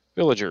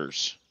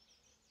 Villagers.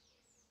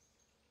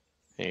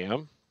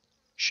 Ham.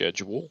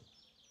 Schedule.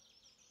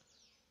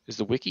 Is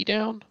the wiki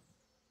down?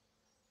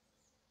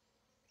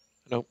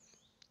 Nope.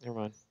 Never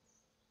mind.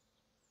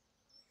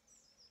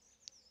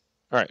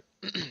 All right.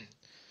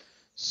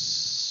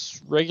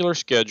 Regular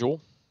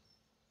schedule.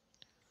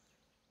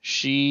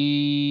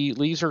 She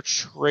leaves her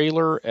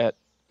trailer at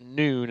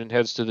noon and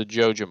heads to the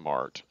Joja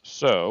Mart.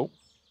 So,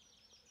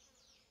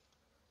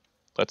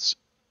 let's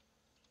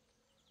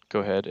go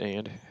ahead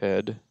and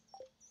head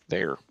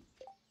there.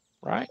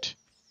 Right?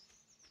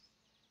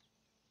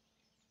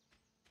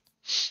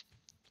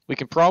 We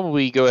can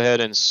probably go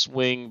ahead and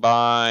swing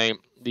by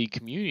the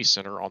community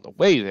center on the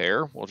way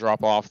there. We'll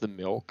drop off the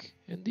milk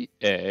and the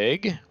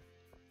egg.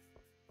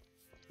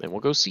 Then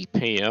we'll go see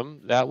Pam.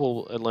 That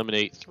will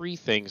eliminate 3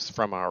 things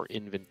from our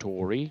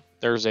inventory.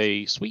 There's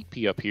a sweet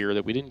pea up here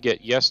that we didn't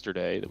get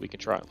yesterday that we can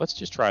try. Let's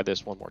just try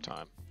this one more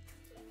time.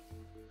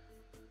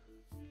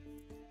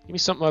 Give me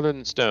something other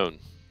than stone.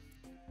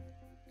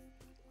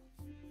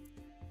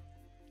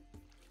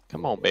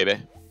 Come on, baby.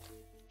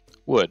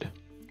 Wood.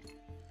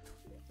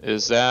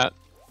 Is that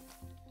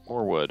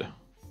more wood?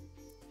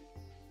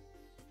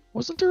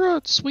 Wasn't there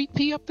a sweet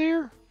pea up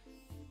there?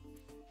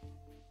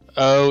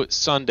 Oh, it's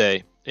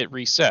Sunday. It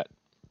reset.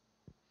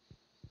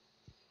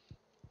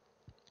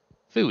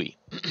 Phooey.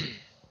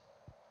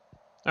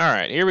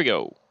 Alright, here we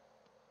go.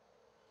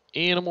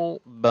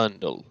 Animal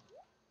bundle.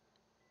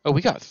 Oh,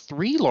 we got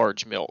 3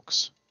 large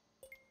milks.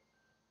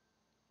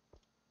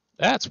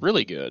 That's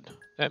really good.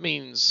 That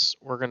means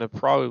we're going to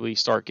probably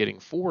start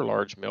getting 4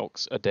 large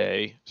milks a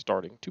day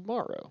starting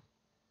tomorrow.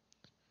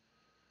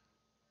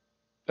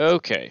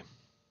 Okay.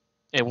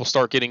 And we'll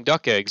start getting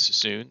duck eggs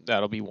soon.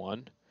 That'll be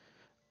 1.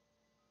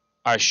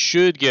 I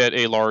should get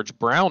a large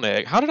brown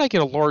egg. How did I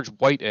get a large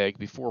white egg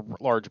before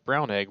large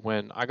brown egg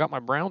when I got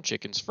my brown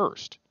chickens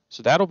first?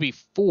 So that'll be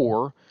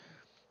 4.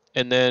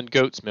 And then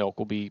goat's milk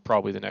will be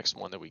probably the next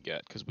one that we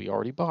get because we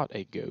already bought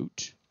a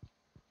goat.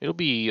 It'll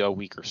be a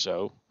week or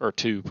so, or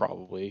 2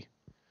 probably.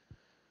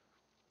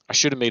 I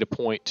should have made a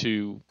point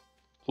to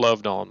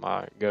loved on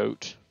my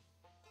goat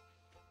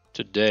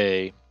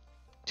today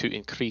to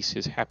increase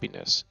his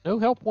happiness. No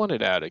help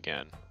wanted ad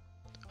again.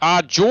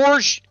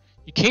 George,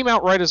 you came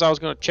out right as I was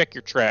going to check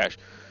your trash.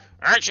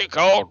 Aren't you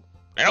cold?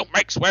 They don't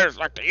make sweaters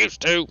like they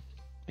used to.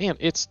 Man,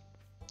 it's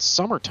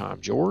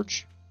summertime,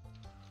 George.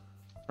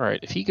 All right,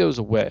 if he goes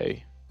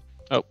away.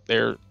 Oh,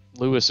 there,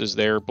 Lewis is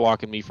there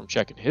blocking me from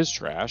checking his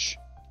trash.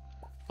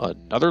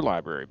 Another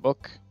library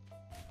book.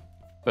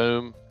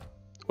 Boom.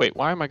 Wait,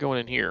 why am I going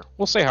in here?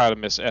 We'll say hi to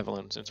Miss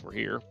Evelyn since we're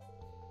here.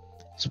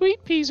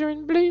 Sweet peas are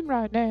in bloom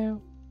right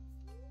now.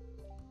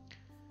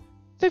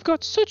 They've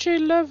got such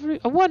a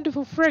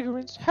wonderful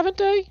fragrance, haven't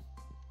they?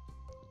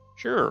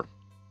 Sure.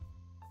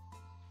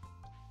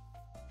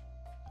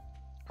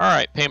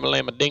 Alright,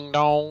 Pamela Ding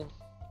Dong.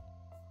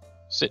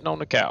 Sitting on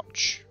the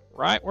couch.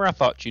 Right where I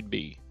thought you'd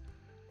be.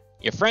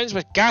 You're friends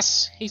with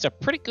Gus? He's a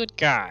pretty good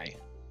guy.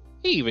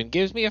 He even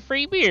gives me a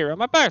free beer on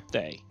my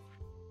birthday.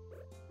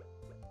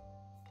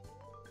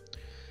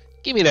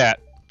 Give me that.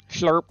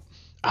 Slurp.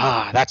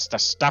 Ah, that's the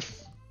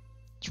stuff.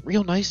 It's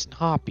real nice and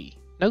hoppy.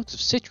 Notes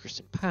of citrus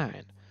and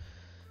pine.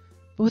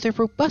 But with a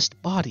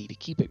robust body to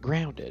keep it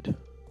grounded.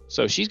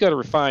 So she's got a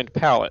refined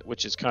palate,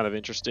 which is kind of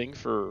interesting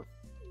for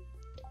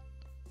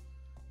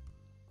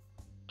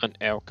an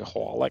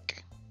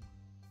alcoholic.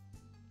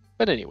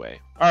 But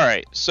anyway.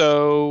 Alright,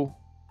 so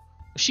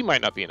she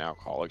might not be an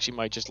alcoholic. She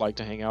might just like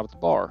to hang out at the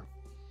bar.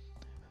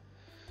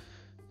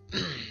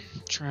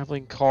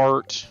 Traveling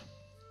cart.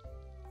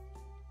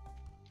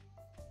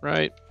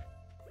 Right.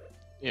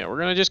 Yeah, we're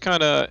going to just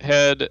kind of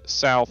head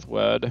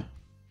southward.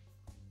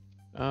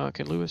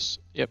 Can Lewis?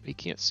 Yep, he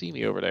can't see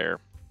me over there.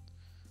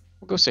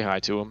 We'll go say hi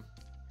to him.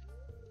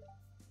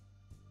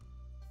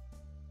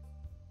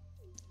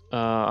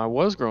 I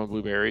was growing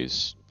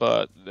blueberries,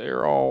 but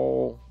they're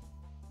all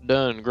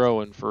done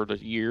growing for the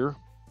year.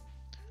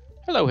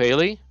 Hello,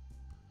 Haley.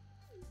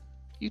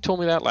 You told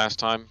me that last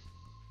time.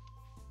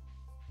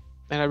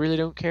 And I really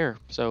don't care,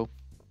 so...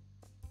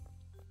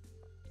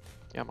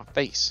 Yeah, my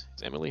face.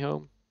 Is Emily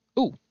home?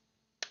 Ooh,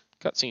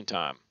 cutscene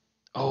time.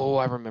 Oh,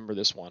 I remember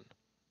this one.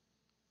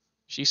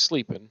 She's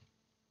sleeping.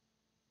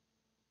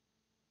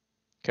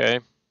 Okay.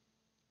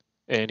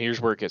 And here's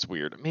where it gets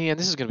weird. Man,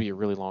 this is going to be a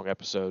really long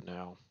episode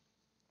now.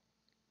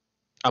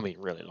 I mean,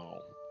 really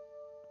long.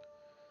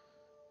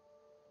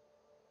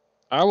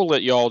 I will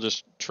let y'all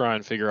just try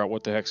and figure out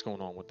what the heck's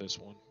going on with this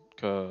one.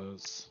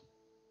 Because...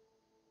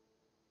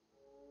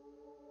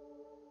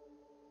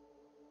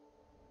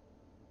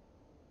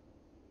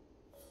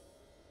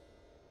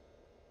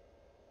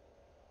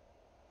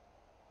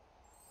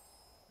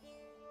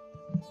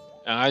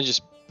 I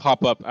just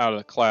pop up out of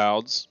the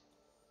clouds.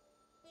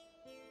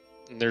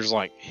 And there's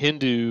like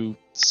Hindu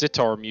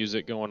sitar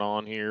music going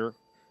on here.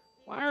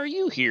 Why are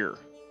you here?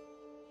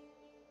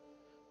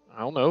 I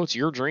don't know. It's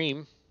your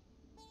dream.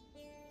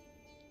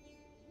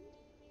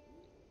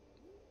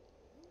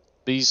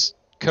 These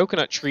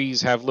coconut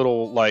trees have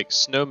little like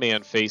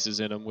snowman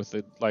faces in them with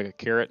like a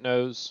carrot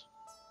nose.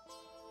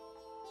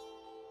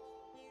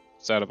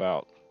 What's that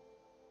about?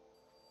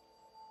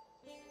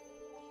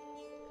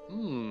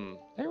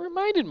 That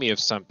reminded me of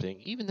something.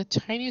 Even the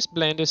tiniest,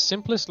 blandest,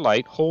 simplest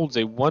light holds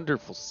a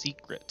wonderful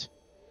secret.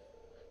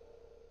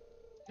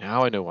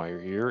 Now I know why you're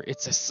here.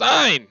 It's a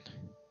sign!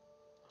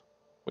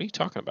 What are you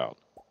talking about?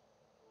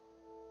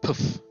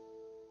 Poof.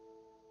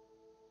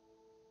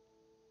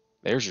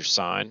 There's your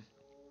sign.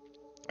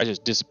 I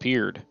just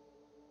disappeared.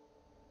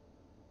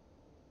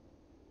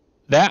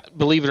 That,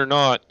 believe it or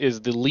not,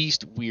 is the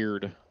least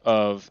weird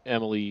of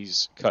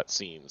Emily's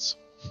cutscenes.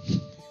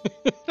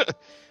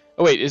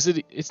 Oh wait, is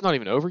it? It's not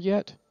even over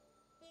yet?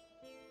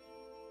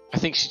 I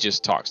think she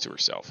just talks to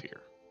herself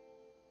here.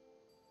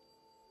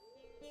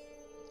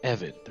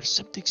 Evan, there's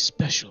something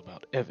special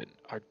about Evan.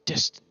 Our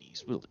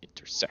destinies will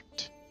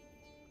intersect.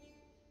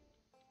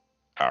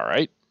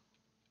 Alright.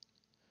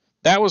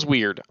 That was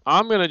weird.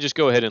 I'm going to just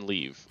go ahead and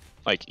leave.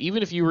 Like,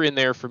 even if you were in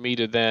there for me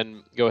to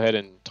then go ahead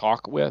and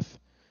talk with.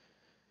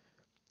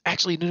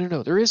 Actually,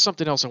 no. There is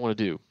something else I want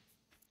to do.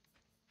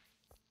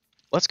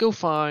 Let's go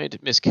find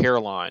Miss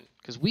Caroline.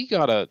 Because we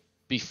got to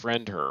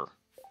befriend her.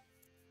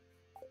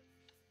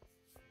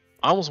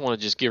 I almost want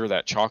to just give her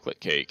that chocolate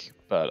cake.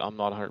 But I'm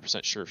not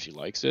 100% sure if she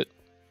likes it.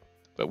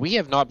 But we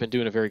have not been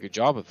doing a very good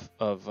job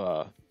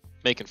of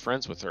making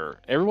friends with her.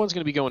 Everyone's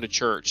going to be going to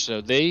church.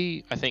 So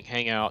they, I think,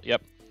 hang out.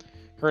 Yep.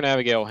 Her and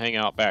Abigail hang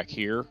out back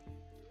here.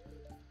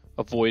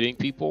 Avoiding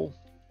people.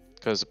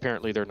 Because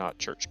apparently they're not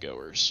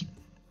churchgoers.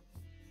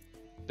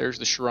 There's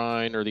the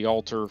shrine or the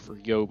altar for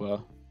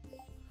Yoba.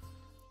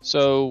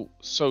 So,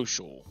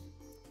 social.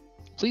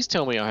 Please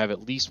tell me I have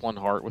at least one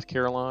heart with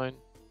Caroline.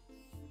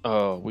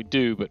 Oh, we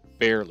do, but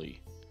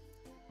barely.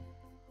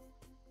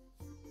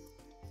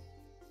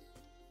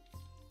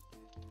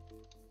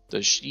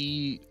 Does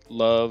she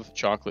love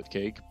chocolate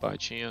cake by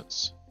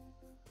chance?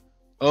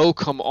 Oh,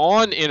 come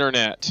on,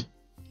 internet.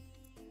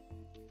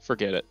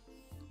 Forget it.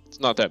 It's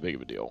not that big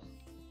of a deal.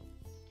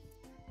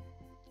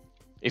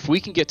 If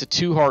we can get to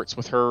 2 hearts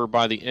with her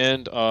by the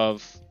end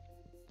of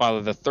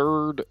the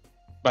third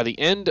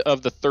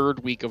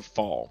week of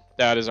fall,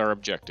 that is our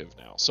objective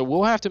now. So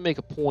we'll have to make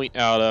a point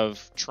out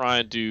of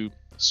trying to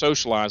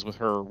socialize with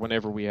her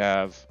whenever we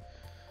have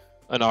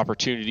an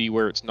opportunity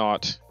where it's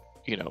not,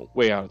 you know,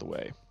 way out of the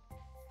way.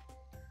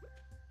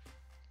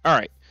 All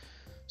right.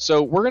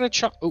 So we're going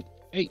to oh,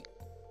 hey.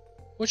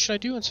 What should I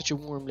do on such a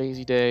warm,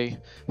 lazy day?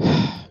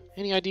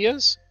 Any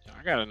ideas?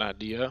 I got an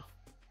idea.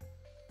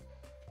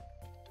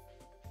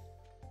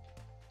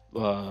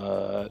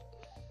 But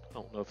I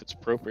don't know if it's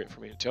appropriate for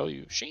me to tell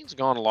you. Shane's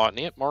gone a lot, and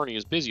Aunt Marnie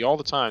is busy all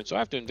the time, so I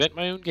have to invent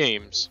my own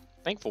games.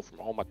 Thankful for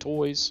all my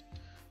toys.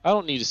 I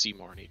don't need to see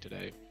Marnie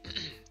today.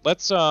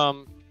 Let's,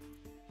 in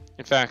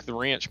fact, the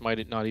ranch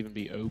might not even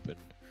be open.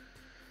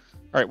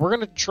 Alright, we're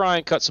going to try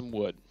and cut some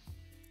wood.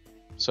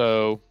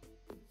 So,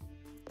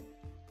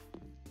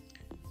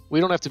 we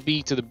don't have to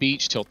be to the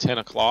beach till 10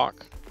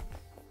 o'clock.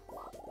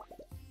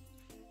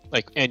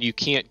 And you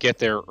can't get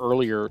there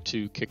earlier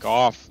to kick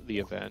off the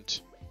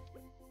event.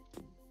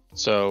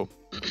 So,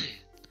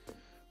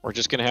 we're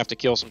just going to have to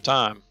kill some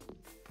time.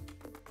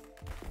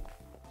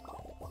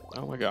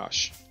 Oh my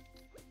gosh.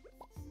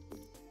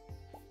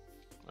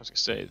 I was gonna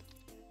say,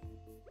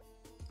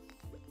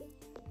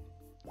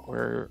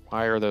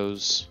 why are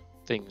those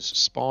things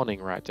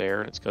spawning right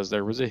there? And it's because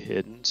there was a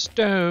hidden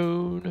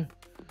stone.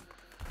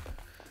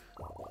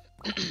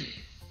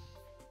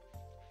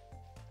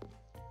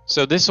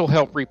 So this will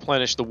help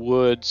replenish the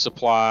wood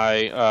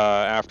supply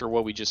after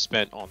what we just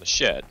spent on the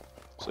shed.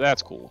 So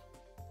that's cool.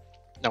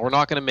 Now we're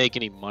not going to make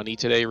any money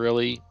today,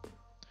 really.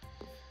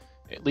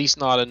 At least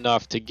not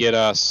enough to get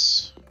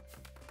us...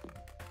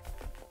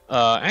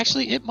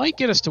 actually, it might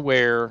get us to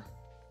where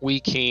we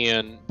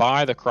can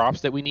buy the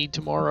crops that we need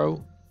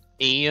tomorrow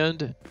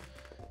and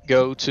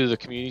go to the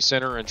community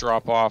center and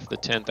drop off the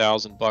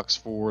 10,000 bucks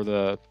for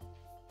the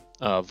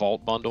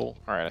vault bundle.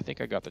 All right, I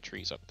think I got the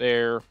trees up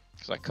there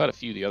because I cut a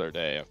few the other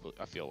day,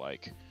 I feel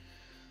like.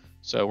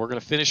 So we're going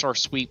to finish our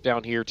sweep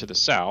down here to the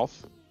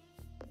south.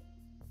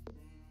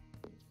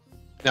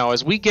 Now,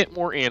 as we get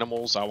more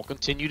animals, I will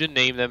continue to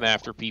name them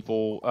after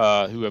people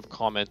who have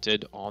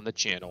commented on the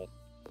channel.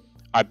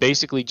 I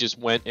basically just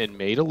went and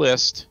made a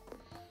list,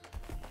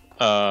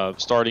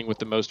 starting with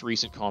the most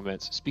recent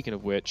comments. Speaking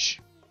of which,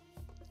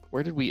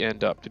 where did we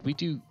end up? Did we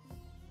do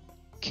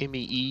Kimmy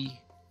E?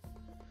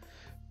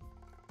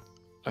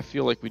 I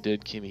feel like we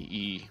did Kimmy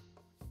E.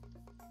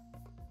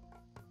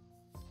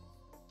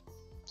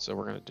 So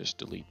we're going to just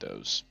delete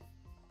those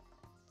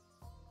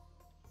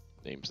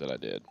names that I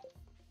did.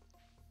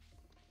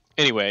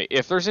 Anyway,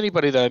 if there's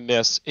anybody that I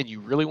miss and you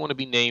really want to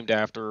be named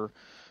after,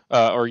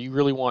 or you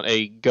really want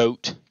a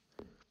goat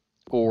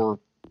or,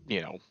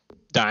 you know,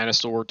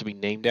 dinosaur to be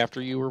named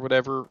after you or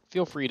whatever,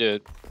 feel free to,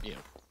 you know,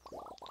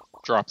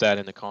 drop that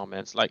in the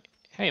comments. Like,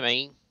 hey,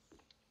 man,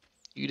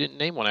 you didn't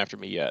name one after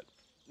me yet.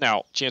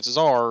 Now, chances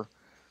are,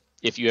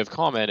 if you have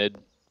commented,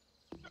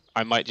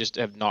 I might just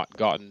have not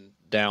gotten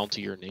down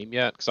to your name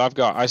yet, because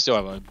I still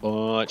have a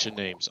bunch of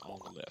names on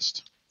the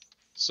list.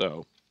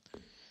 So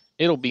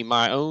it'll be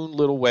my own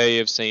little way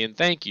of saying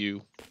thank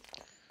you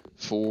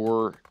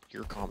for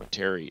your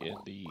commentary in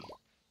the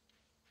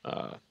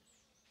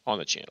on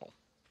the channel.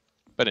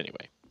 But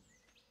anyway,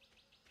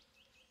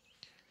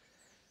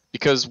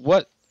 because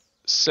what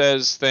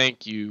says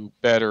thank you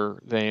better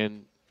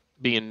than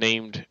being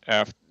named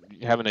after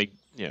having a,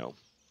 you know,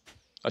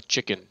 a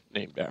chicken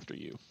named after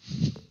you?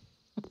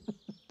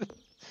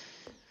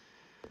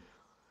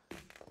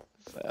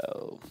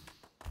 So,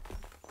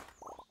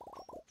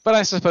 but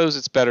I suppose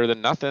it's better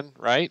than nothing,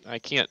 right?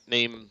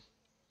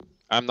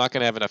 I'm not going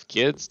to have enough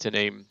kids to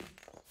name,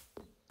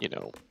 you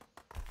know,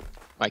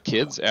 my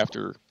kids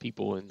after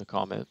people in the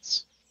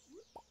comments.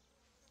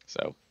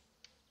 So,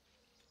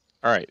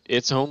 all right,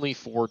 it's only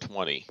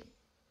 4:20.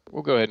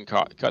 We'll go ahead and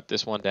cut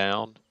this one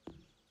down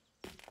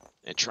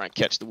and try and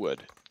catch the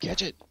wood.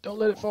 Catch it. Don't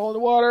let it fall in the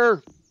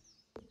water.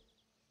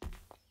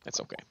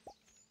 That's okay.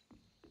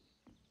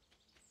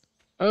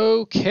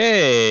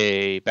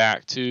 Okay,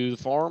 back to the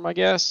farm, I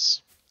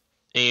guess.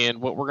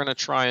 And what we're going to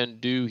try and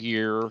do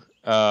here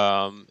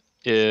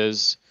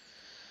is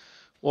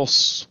we'll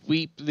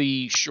sweep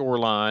the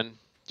shoreline,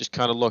 just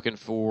kind of looking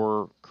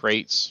for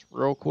crates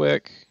real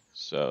quick.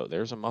 So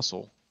there's a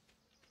mussel.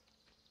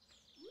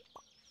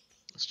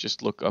 Let's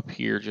just look up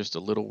here just a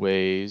little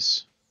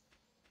ways.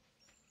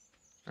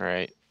 All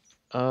right.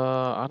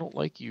 I don't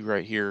like you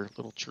right here,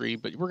 little tree,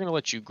 but we're going to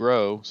let you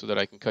grow so that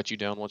I can cut you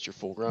down once you're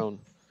full grown.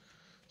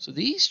 So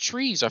these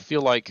trees, I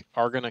feel like,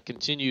 are going to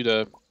continue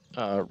to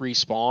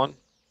respawn.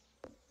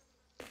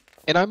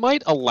 And I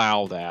might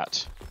allow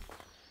that.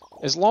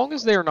 As long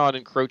as they're not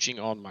encroaching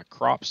on my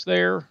crops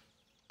there,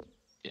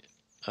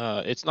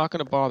 it's not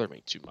going to bother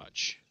me too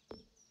much.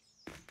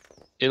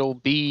 It'll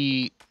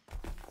be,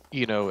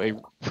 you know, a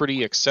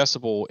pretty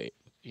accessible,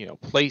 you know,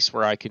 place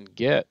where I can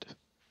get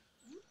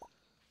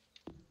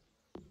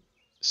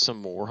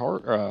some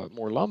more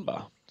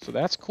lumber. So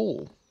that's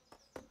cool.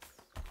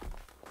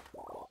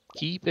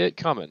 Keep it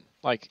coming.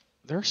 Like,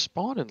 they're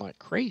spawning like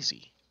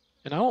crazy.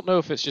 And I don't know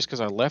if it's just because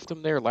I left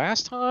them there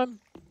last time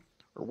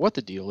or what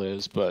the deal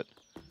is, but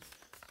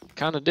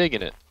kind of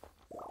digging it.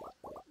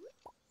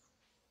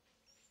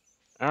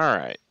 All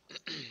right.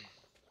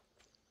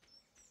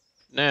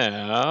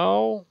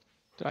 Now,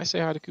 did I say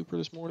hi to Cooper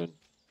this morning?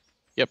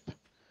 Yep.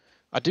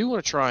 I do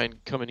want to try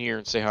and come in here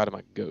and say hi to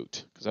my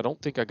goat, because I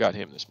don't think I got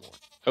him this morning.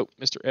 Oh,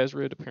 Mr.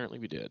 Ezrid, apparently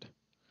we did.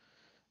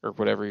 Or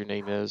whatever your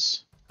name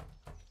is.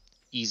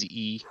 Easy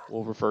E,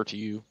 we'll refer to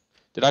you.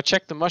 Did I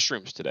check the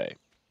mushrooms today?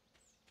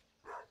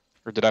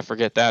 Or did I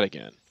forget that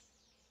again?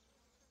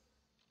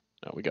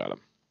 No, we got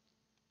them.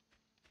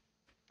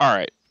 All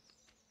right.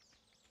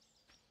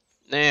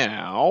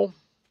 Now,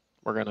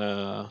 we're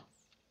going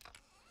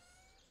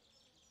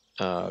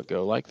to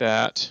go like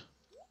that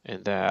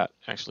and that.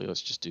 Actually,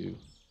 let's just do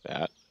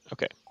that.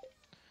 Okay.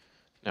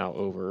 Now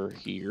over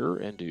here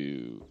and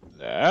do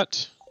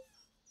that.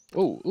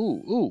 Oh,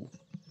 ooh, ooh.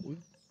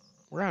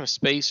 We're out of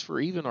space for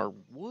even our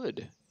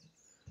wood.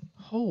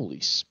 Holy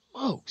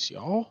smokes,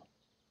 y'all.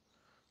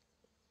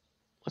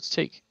 Let's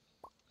take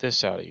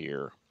this out of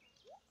here.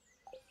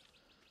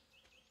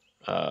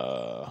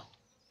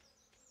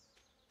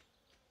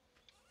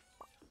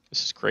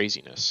 This is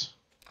craziness.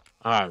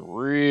 I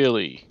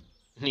really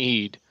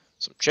need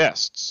some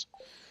chests.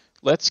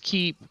 Let's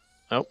keep...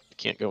 Oh,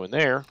 can't go in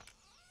there.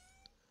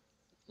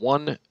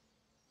 1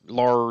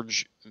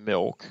 large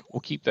milk. We'll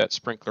keep that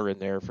sprinkler in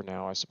there for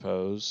now, I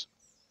suppose.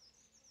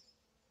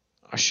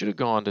 I should have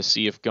gone to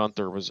see if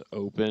Gunther was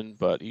open,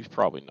 but he's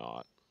probably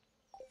not.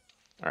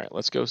 Alright,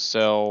 let's go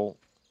sell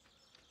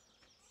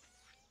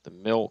the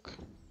milk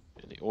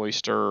and the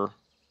oyster.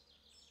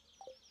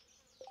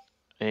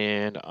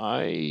 And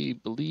I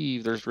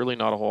believe there's really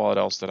not a whole lot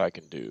else that I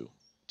can do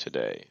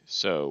today.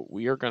 So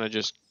we are going to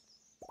just...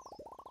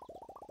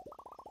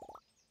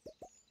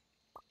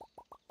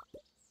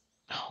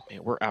 Oh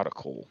man, we're out of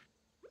coal.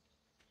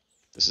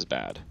 This is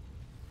bad.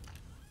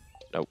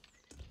 Nope.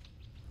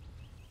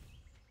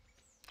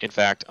 In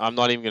fact, I'm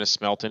not even going to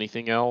smelt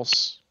anything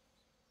else.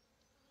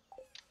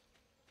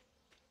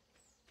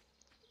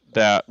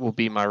 That will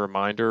be my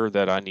reminder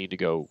that I need to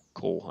go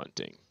coal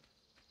hunting.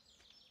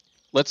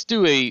 Let's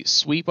do a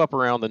sweep up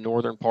around the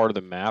northern part of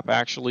the map,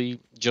 actually,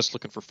 just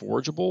looking for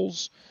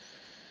forageables.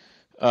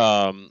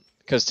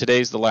 Because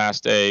today's the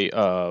last day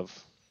of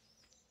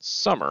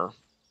summer.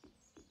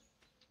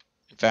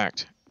 In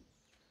fact,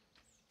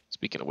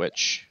 speaking of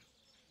which,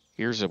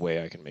 here's a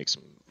way I can make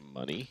some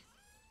money.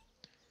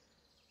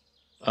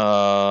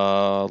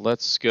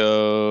 Let's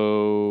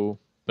go.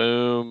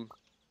 Boom.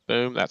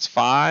 Boom. That's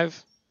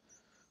 5.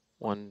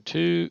 1,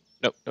 2.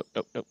 Nope, nope,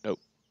 nope, nope, nope.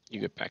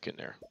 You get back in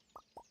there.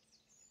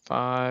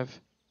 5.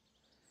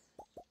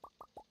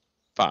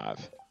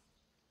 5.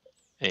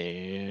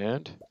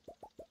 And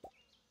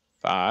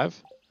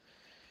 5.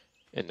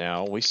 And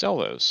now we sell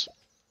those.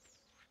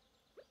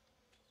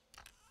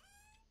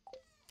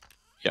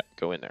 Yep,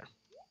 go in there.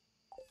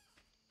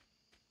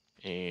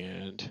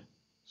 And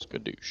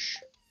skadoosh.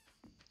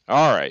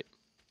 All right.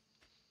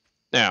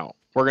 Now,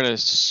 we're going to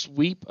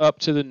sweep up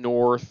to the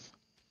north,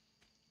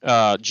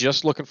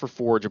 just looking for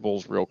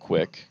forageables real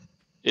quick.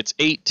 It's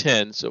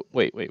 8:10, so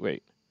wait.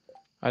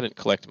 I didn't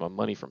collect my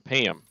money from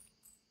Pam.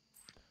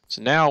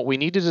 So now we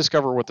need to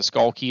discover what the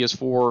skull key is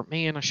for.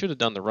 Man, I should have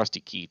done the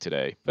rusty key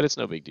today, but it's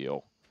no big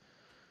deal.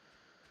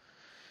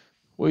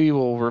 We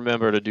will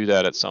remember to do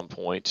that at some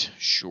point,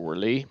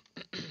 surely.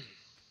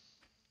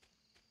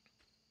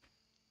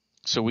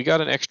 So we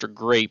got an extra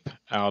grape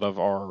out of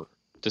our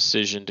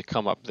decision to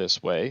come up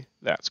this way.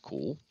 That's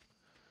cool.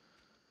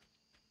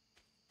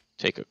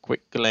 Take a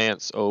quick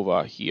glance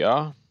over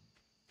here.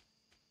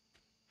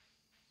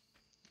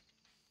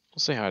 We'll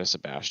say hi to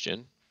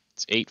Sebastian.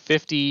 It's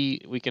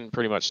 8:50. We can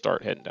pretty much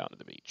start heading down to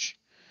the beach.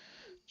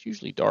 It's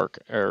usually dark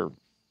or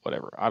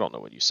whatever. I don't know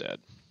what you said.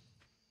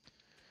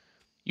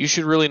 You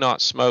should really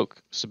not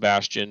smoke,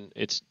 Sebastian.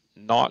 It's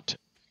not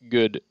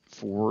good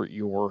for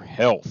your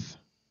health.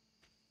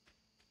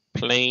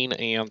 Plain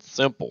and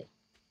simple.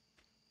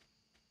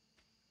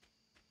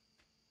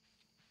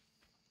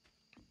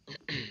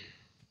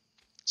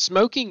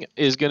 Smoking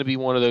is going to be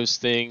one of those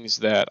things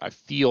that I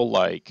feel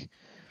like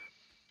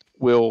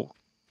will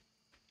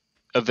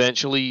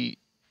eventually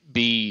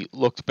be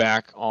looked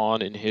back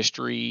on in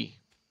history,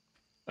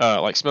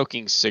 like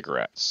smoking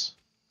cigarettes.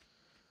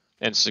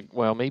 And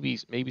well, maybe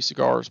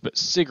cigars, but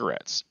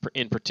cigarettes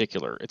in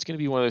particular. It's going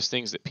to be one of those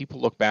things that people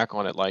look back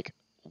on it like,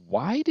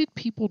 why did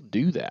people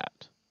do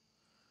that?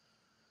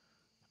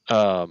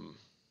 Like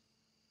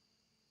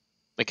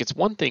it's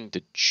one thing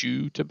to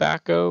chew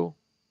tobacco,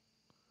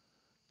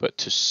 but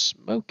to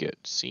smoke it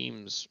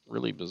seems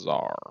really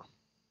bizarre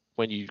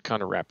when you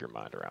kind of wrap your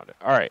mind around it.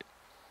 All right,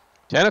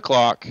 10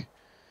 o'clock,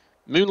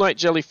 Moonlight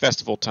Jelly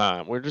Festival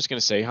time. We're just going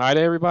to say hi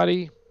to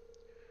everybody.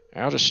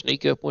 I'll just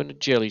sneak up when the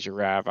jellies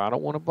arrive. I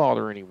don't want to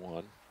bother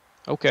anyone.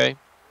 Okay.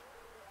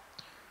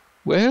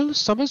 Well,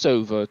 summer's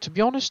over. To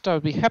be honest, I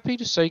would be happy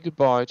to say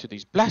goodbye to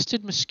these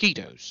blasted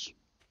mosquitoes.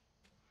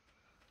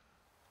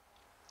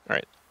 All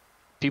right.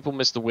 People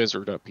miss the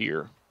wizard up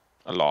here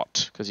a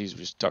lot because he's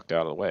just tucked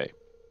out of the way.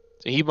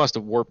 So he must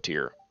have warped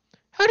here.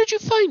 How did you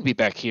find me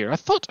back here? I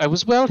thought I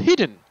was well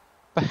hidden.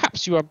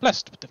 Perhaps you are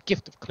blessed with the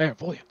gift of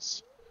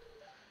clairvoyance.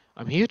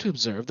 I'm here to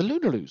observe the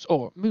lunaloos,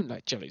 or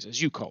moonlight jellies, as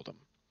you call them.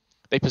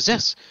 They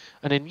possess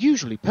an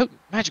unusually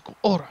potent magical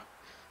aura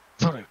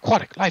for an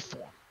aquatic life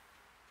form.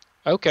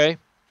 Okay.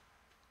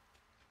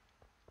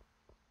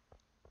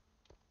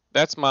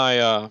 That's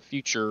my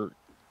future,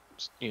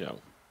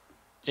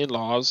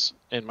 in-laws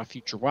and my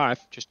future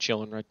wife just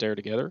chilling right there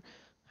together.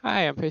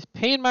 Hi, I'm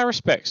paying my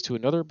respects to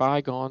another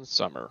bygone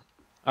summer.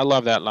 I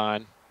love that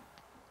line.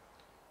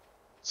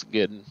 It's a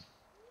good one.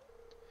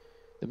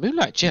 The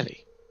moonlight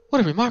jelly.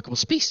 What a remarkable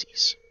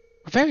species.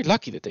 We're very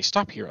lucky that they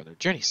stop here on their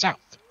journey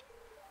south.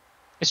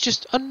 It's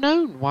just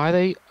unknown why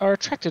they are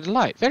attracted to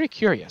light. Very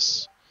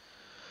curious.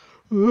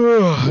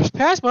 Ugh, it's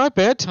past my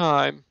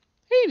bedtime.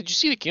 Hey, did you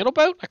see the candle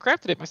boat? I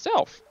crafted it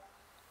myself.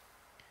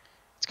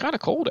 It's kind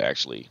of cold,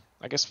 actually.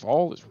 I guess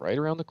fall is right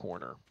around the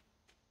corner.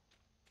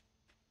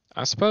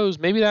 I suppose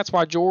maybe that's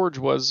why George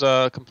was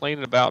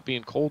complaining about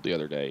being cold the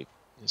other day.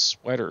 His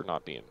sweater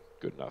not being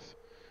good enough.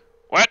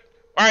 What?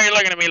 Why are you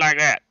looking at me like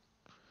that?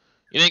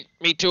 You think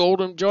me too old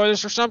to enjoy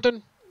this or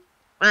something?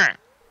 I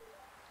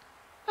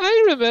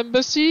I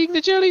remember seeing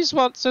the jellies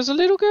once as a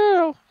little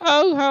girl.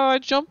 Oh, how I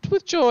jumped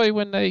with joy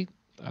when they...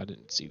 I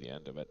didn't see the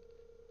end of it.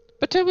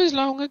 But it was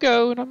long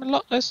ago, and I'm a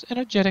lot less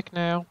energetic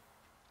now.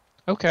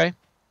 Okay.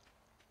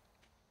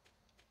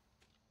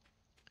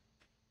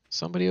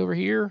 Somebody over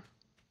here?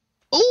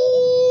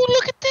 Oh,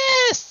 look at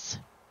this!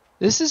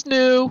 This is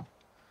new.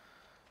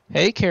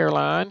 Hey,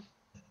 Caroline.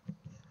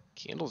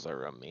 Candles are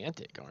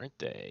romantic, aren't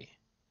they?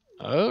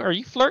 Oh, are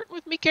you flirting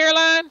with me,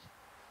 Caroline?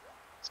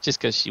 It's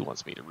just because she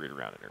wants me to root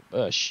around in her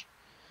bush.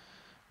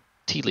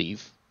 Tea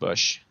leaf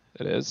bush,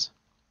 that is.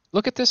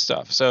 Look at this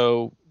stuff.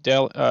 So,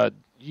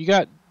 you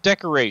got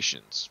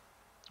decorations,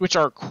 which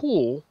are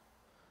cool.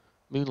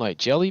 Moonlight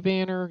jelly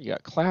banner. You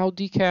got cloud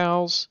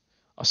decals.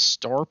 A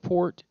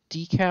starport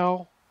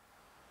decal.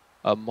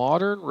 A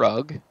modern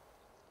rug.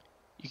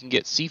 You can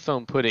get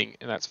seafoam pudding,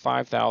 and that's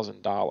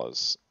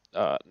 $5,000.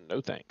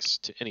 No thanks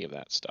to any of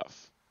that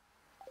stuff.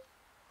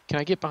 Can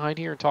I get behind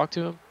here and talk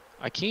to him?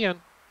 I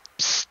can.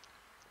 Psst.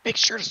 Make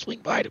sure to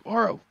swing by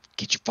tomorrow.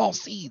 Get your fall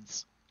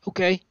seeds.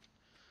 Okay.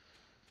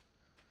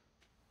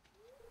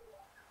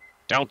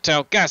 Don't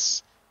tell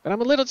Gus, but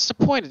I'm a little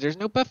disappointed there's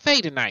no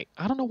buffet tonight.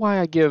 I don't know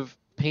why I give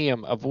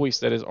Pam a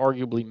voice that is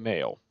arguably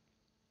male.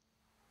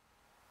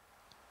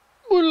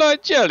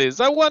 Moonlight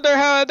jellies. I wonder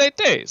how they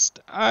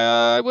taste.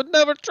 I would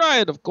never try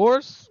it, of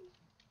course,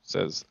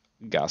 says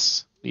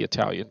Gus, the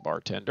Italian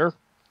bartender.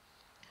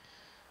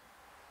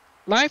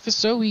 Life is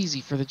so easy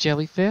for the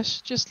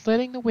jellyfish, just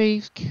letting the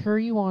waves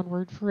carry you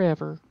onward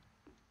forever.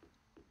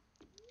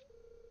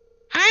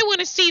 I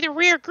want to see the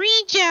rare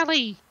green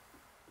jelly.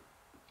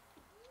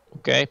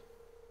 Okay.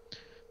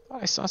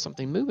 Thought I saw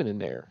something moving in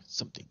there.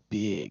 Something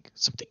big.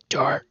 Something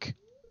dark.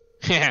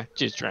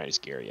 Just trying to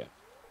scare you.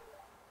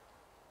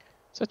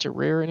 Such a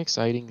rare and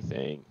exciting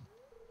thing.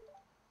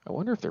 I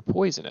wonder if they're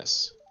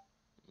poisonous.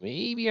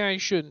 Maybe I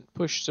shouldn't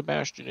push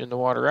Sebastian in the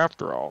water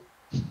after all.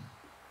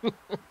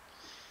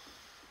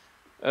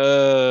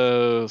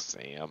 Oh,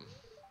 Sam.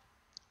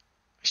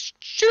 I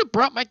should have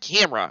brought my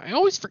camera. I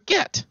always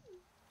forget.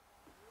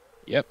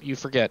 Yep, you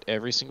forget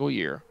every single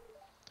year.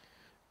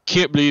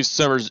 Can't believe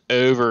summer's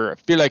over. I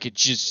feel like it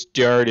just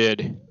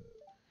started.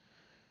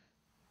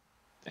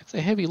 That's a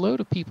heavy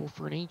load of people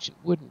for an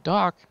ancient wooden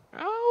dock.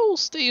 I'll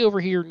stay over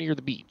here near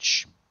the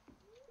beach.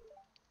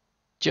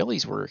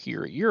 Jellies were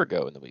here a year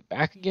ago, and they'll be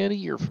back again a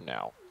year from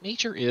now.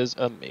 Nature is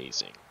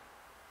amazing.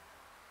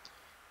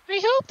 I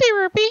hope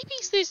there are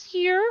babies this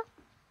year.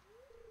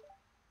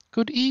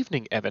 Good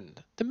evening, Evan.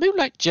 The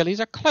moonlight jellies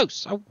are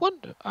close. I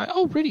wonder. I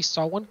already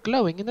saw one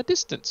glowing in the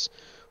distance.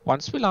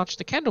 Once we launch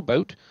the candle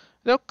boat,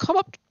 they'll come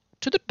up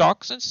to the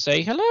docks and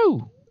say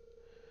hello.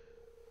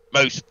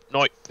 Most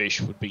night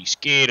fish would be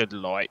scared of the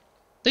light.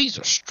 These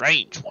are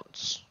strange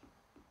ones.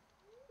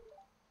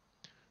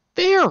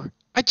 There!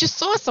 I just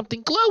saw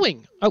something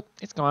glowing. Oh,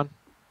 it's gone.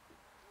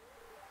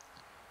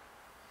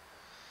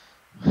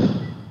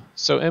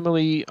 So,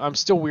 Emily, I'm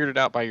still weirded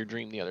out by your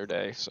dream the other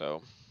day,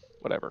 so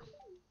whatever.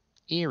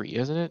 Eerie,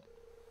 isn't it?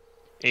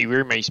 Hey,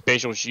 wear my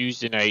special shoes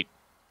tonight.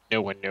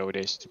 No one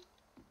noticed.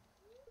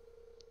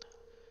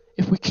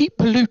 If we keep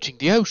polluting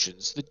the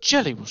oceans, the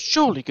jelly will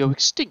surely go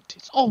extinct.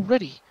 It's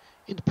already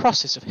in the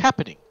process of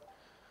happening.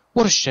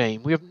 What a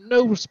shame. We have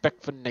no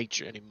respect for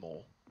nature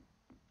anymore.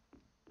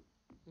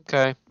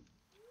 Okay.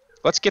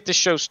 Let's get this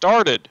show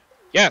started.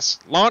 Yes,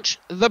 launch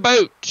the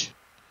boat.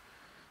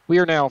 We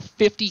are now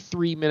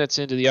 53 minutes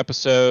into the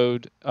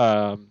episode.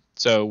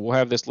 So we'll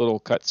have this little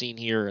cutscene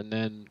here, and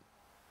then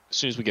as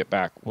soon as we get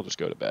back, we'll just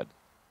go to bed.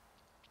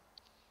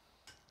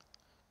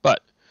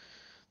 But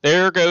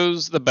there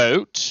goes the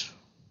boat.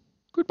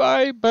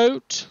 Goodbye,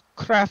 boat.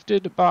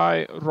 Crafted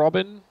by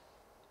Robin.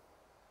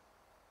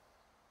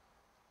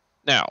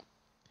 Now,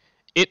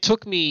 it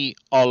took me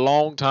a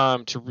long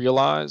time to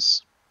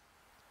realize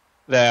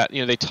that,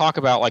 they talk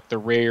about like the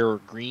rare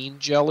green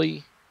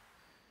jelly.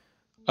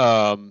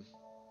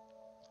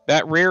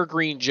 That rare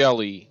green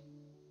jelly,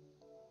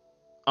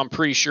 I'm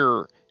pretty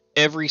sure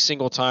every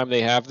single time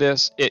they have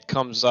this, it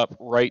comes up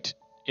right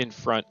in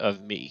front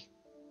of me.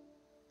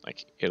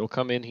 Like, it'll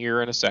come in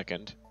here in a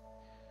second.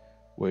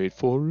 Wait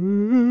for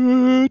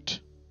it.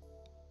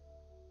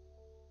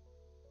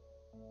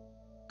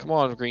 Come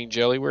on, green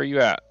jelly, where are you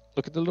at?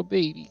 Look at the little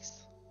babies.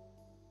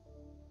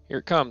 Here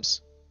it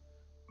comes.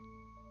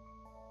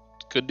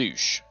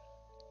 Kadoosh.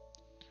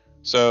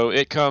 So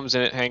it comes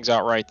and it hangs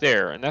out right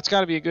there. And that's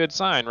got to be a good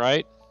sign,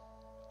 right?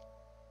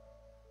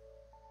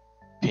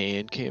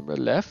 Pan camera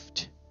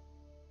left.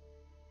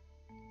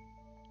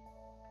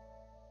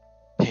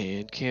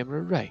 Pan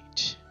camera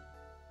right.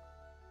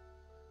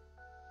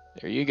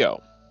 There you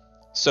go.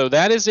 So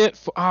that is it.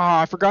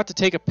 I forgot to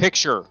take a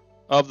picture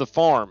of the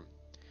farm.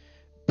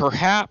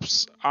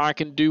 Perhaps I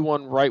can do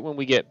one right when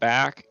we get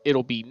back.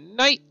 It'll be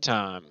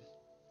nighttime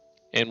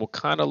and will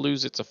kind of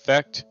lose its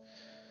effect.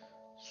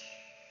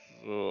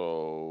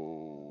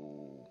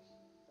 So,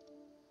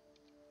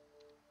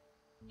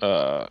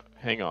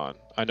 hang on.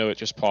 I know it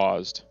just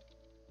paused.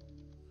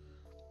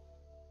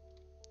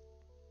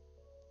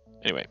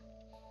 Anyway,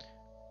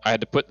 I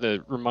had to put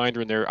the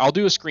reminder in there. I'll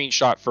do a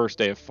screenshot first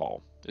day of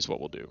fall, is what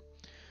we'll do.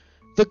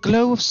 The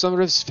glow of summer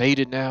has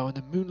faded now, and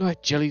the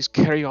moonlight jellies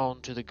carry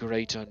on to the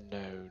great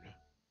unknown.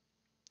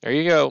 There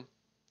you go.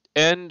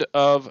 End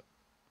of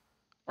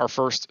our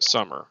first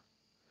summer.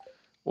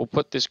 We'll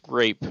put this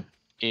grape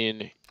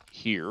in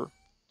here,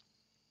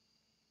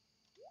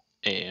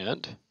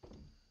 and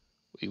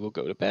we will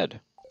go to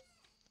bed.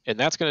 And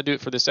that's going to do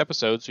it for this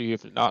episode. So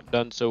if you've not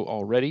done so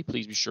already,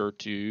 please be sure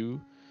to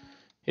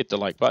hit the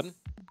like button,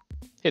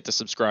 hit the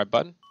subscribe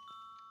button,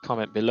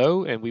 comment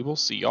below, and we will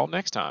see y'all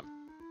next time.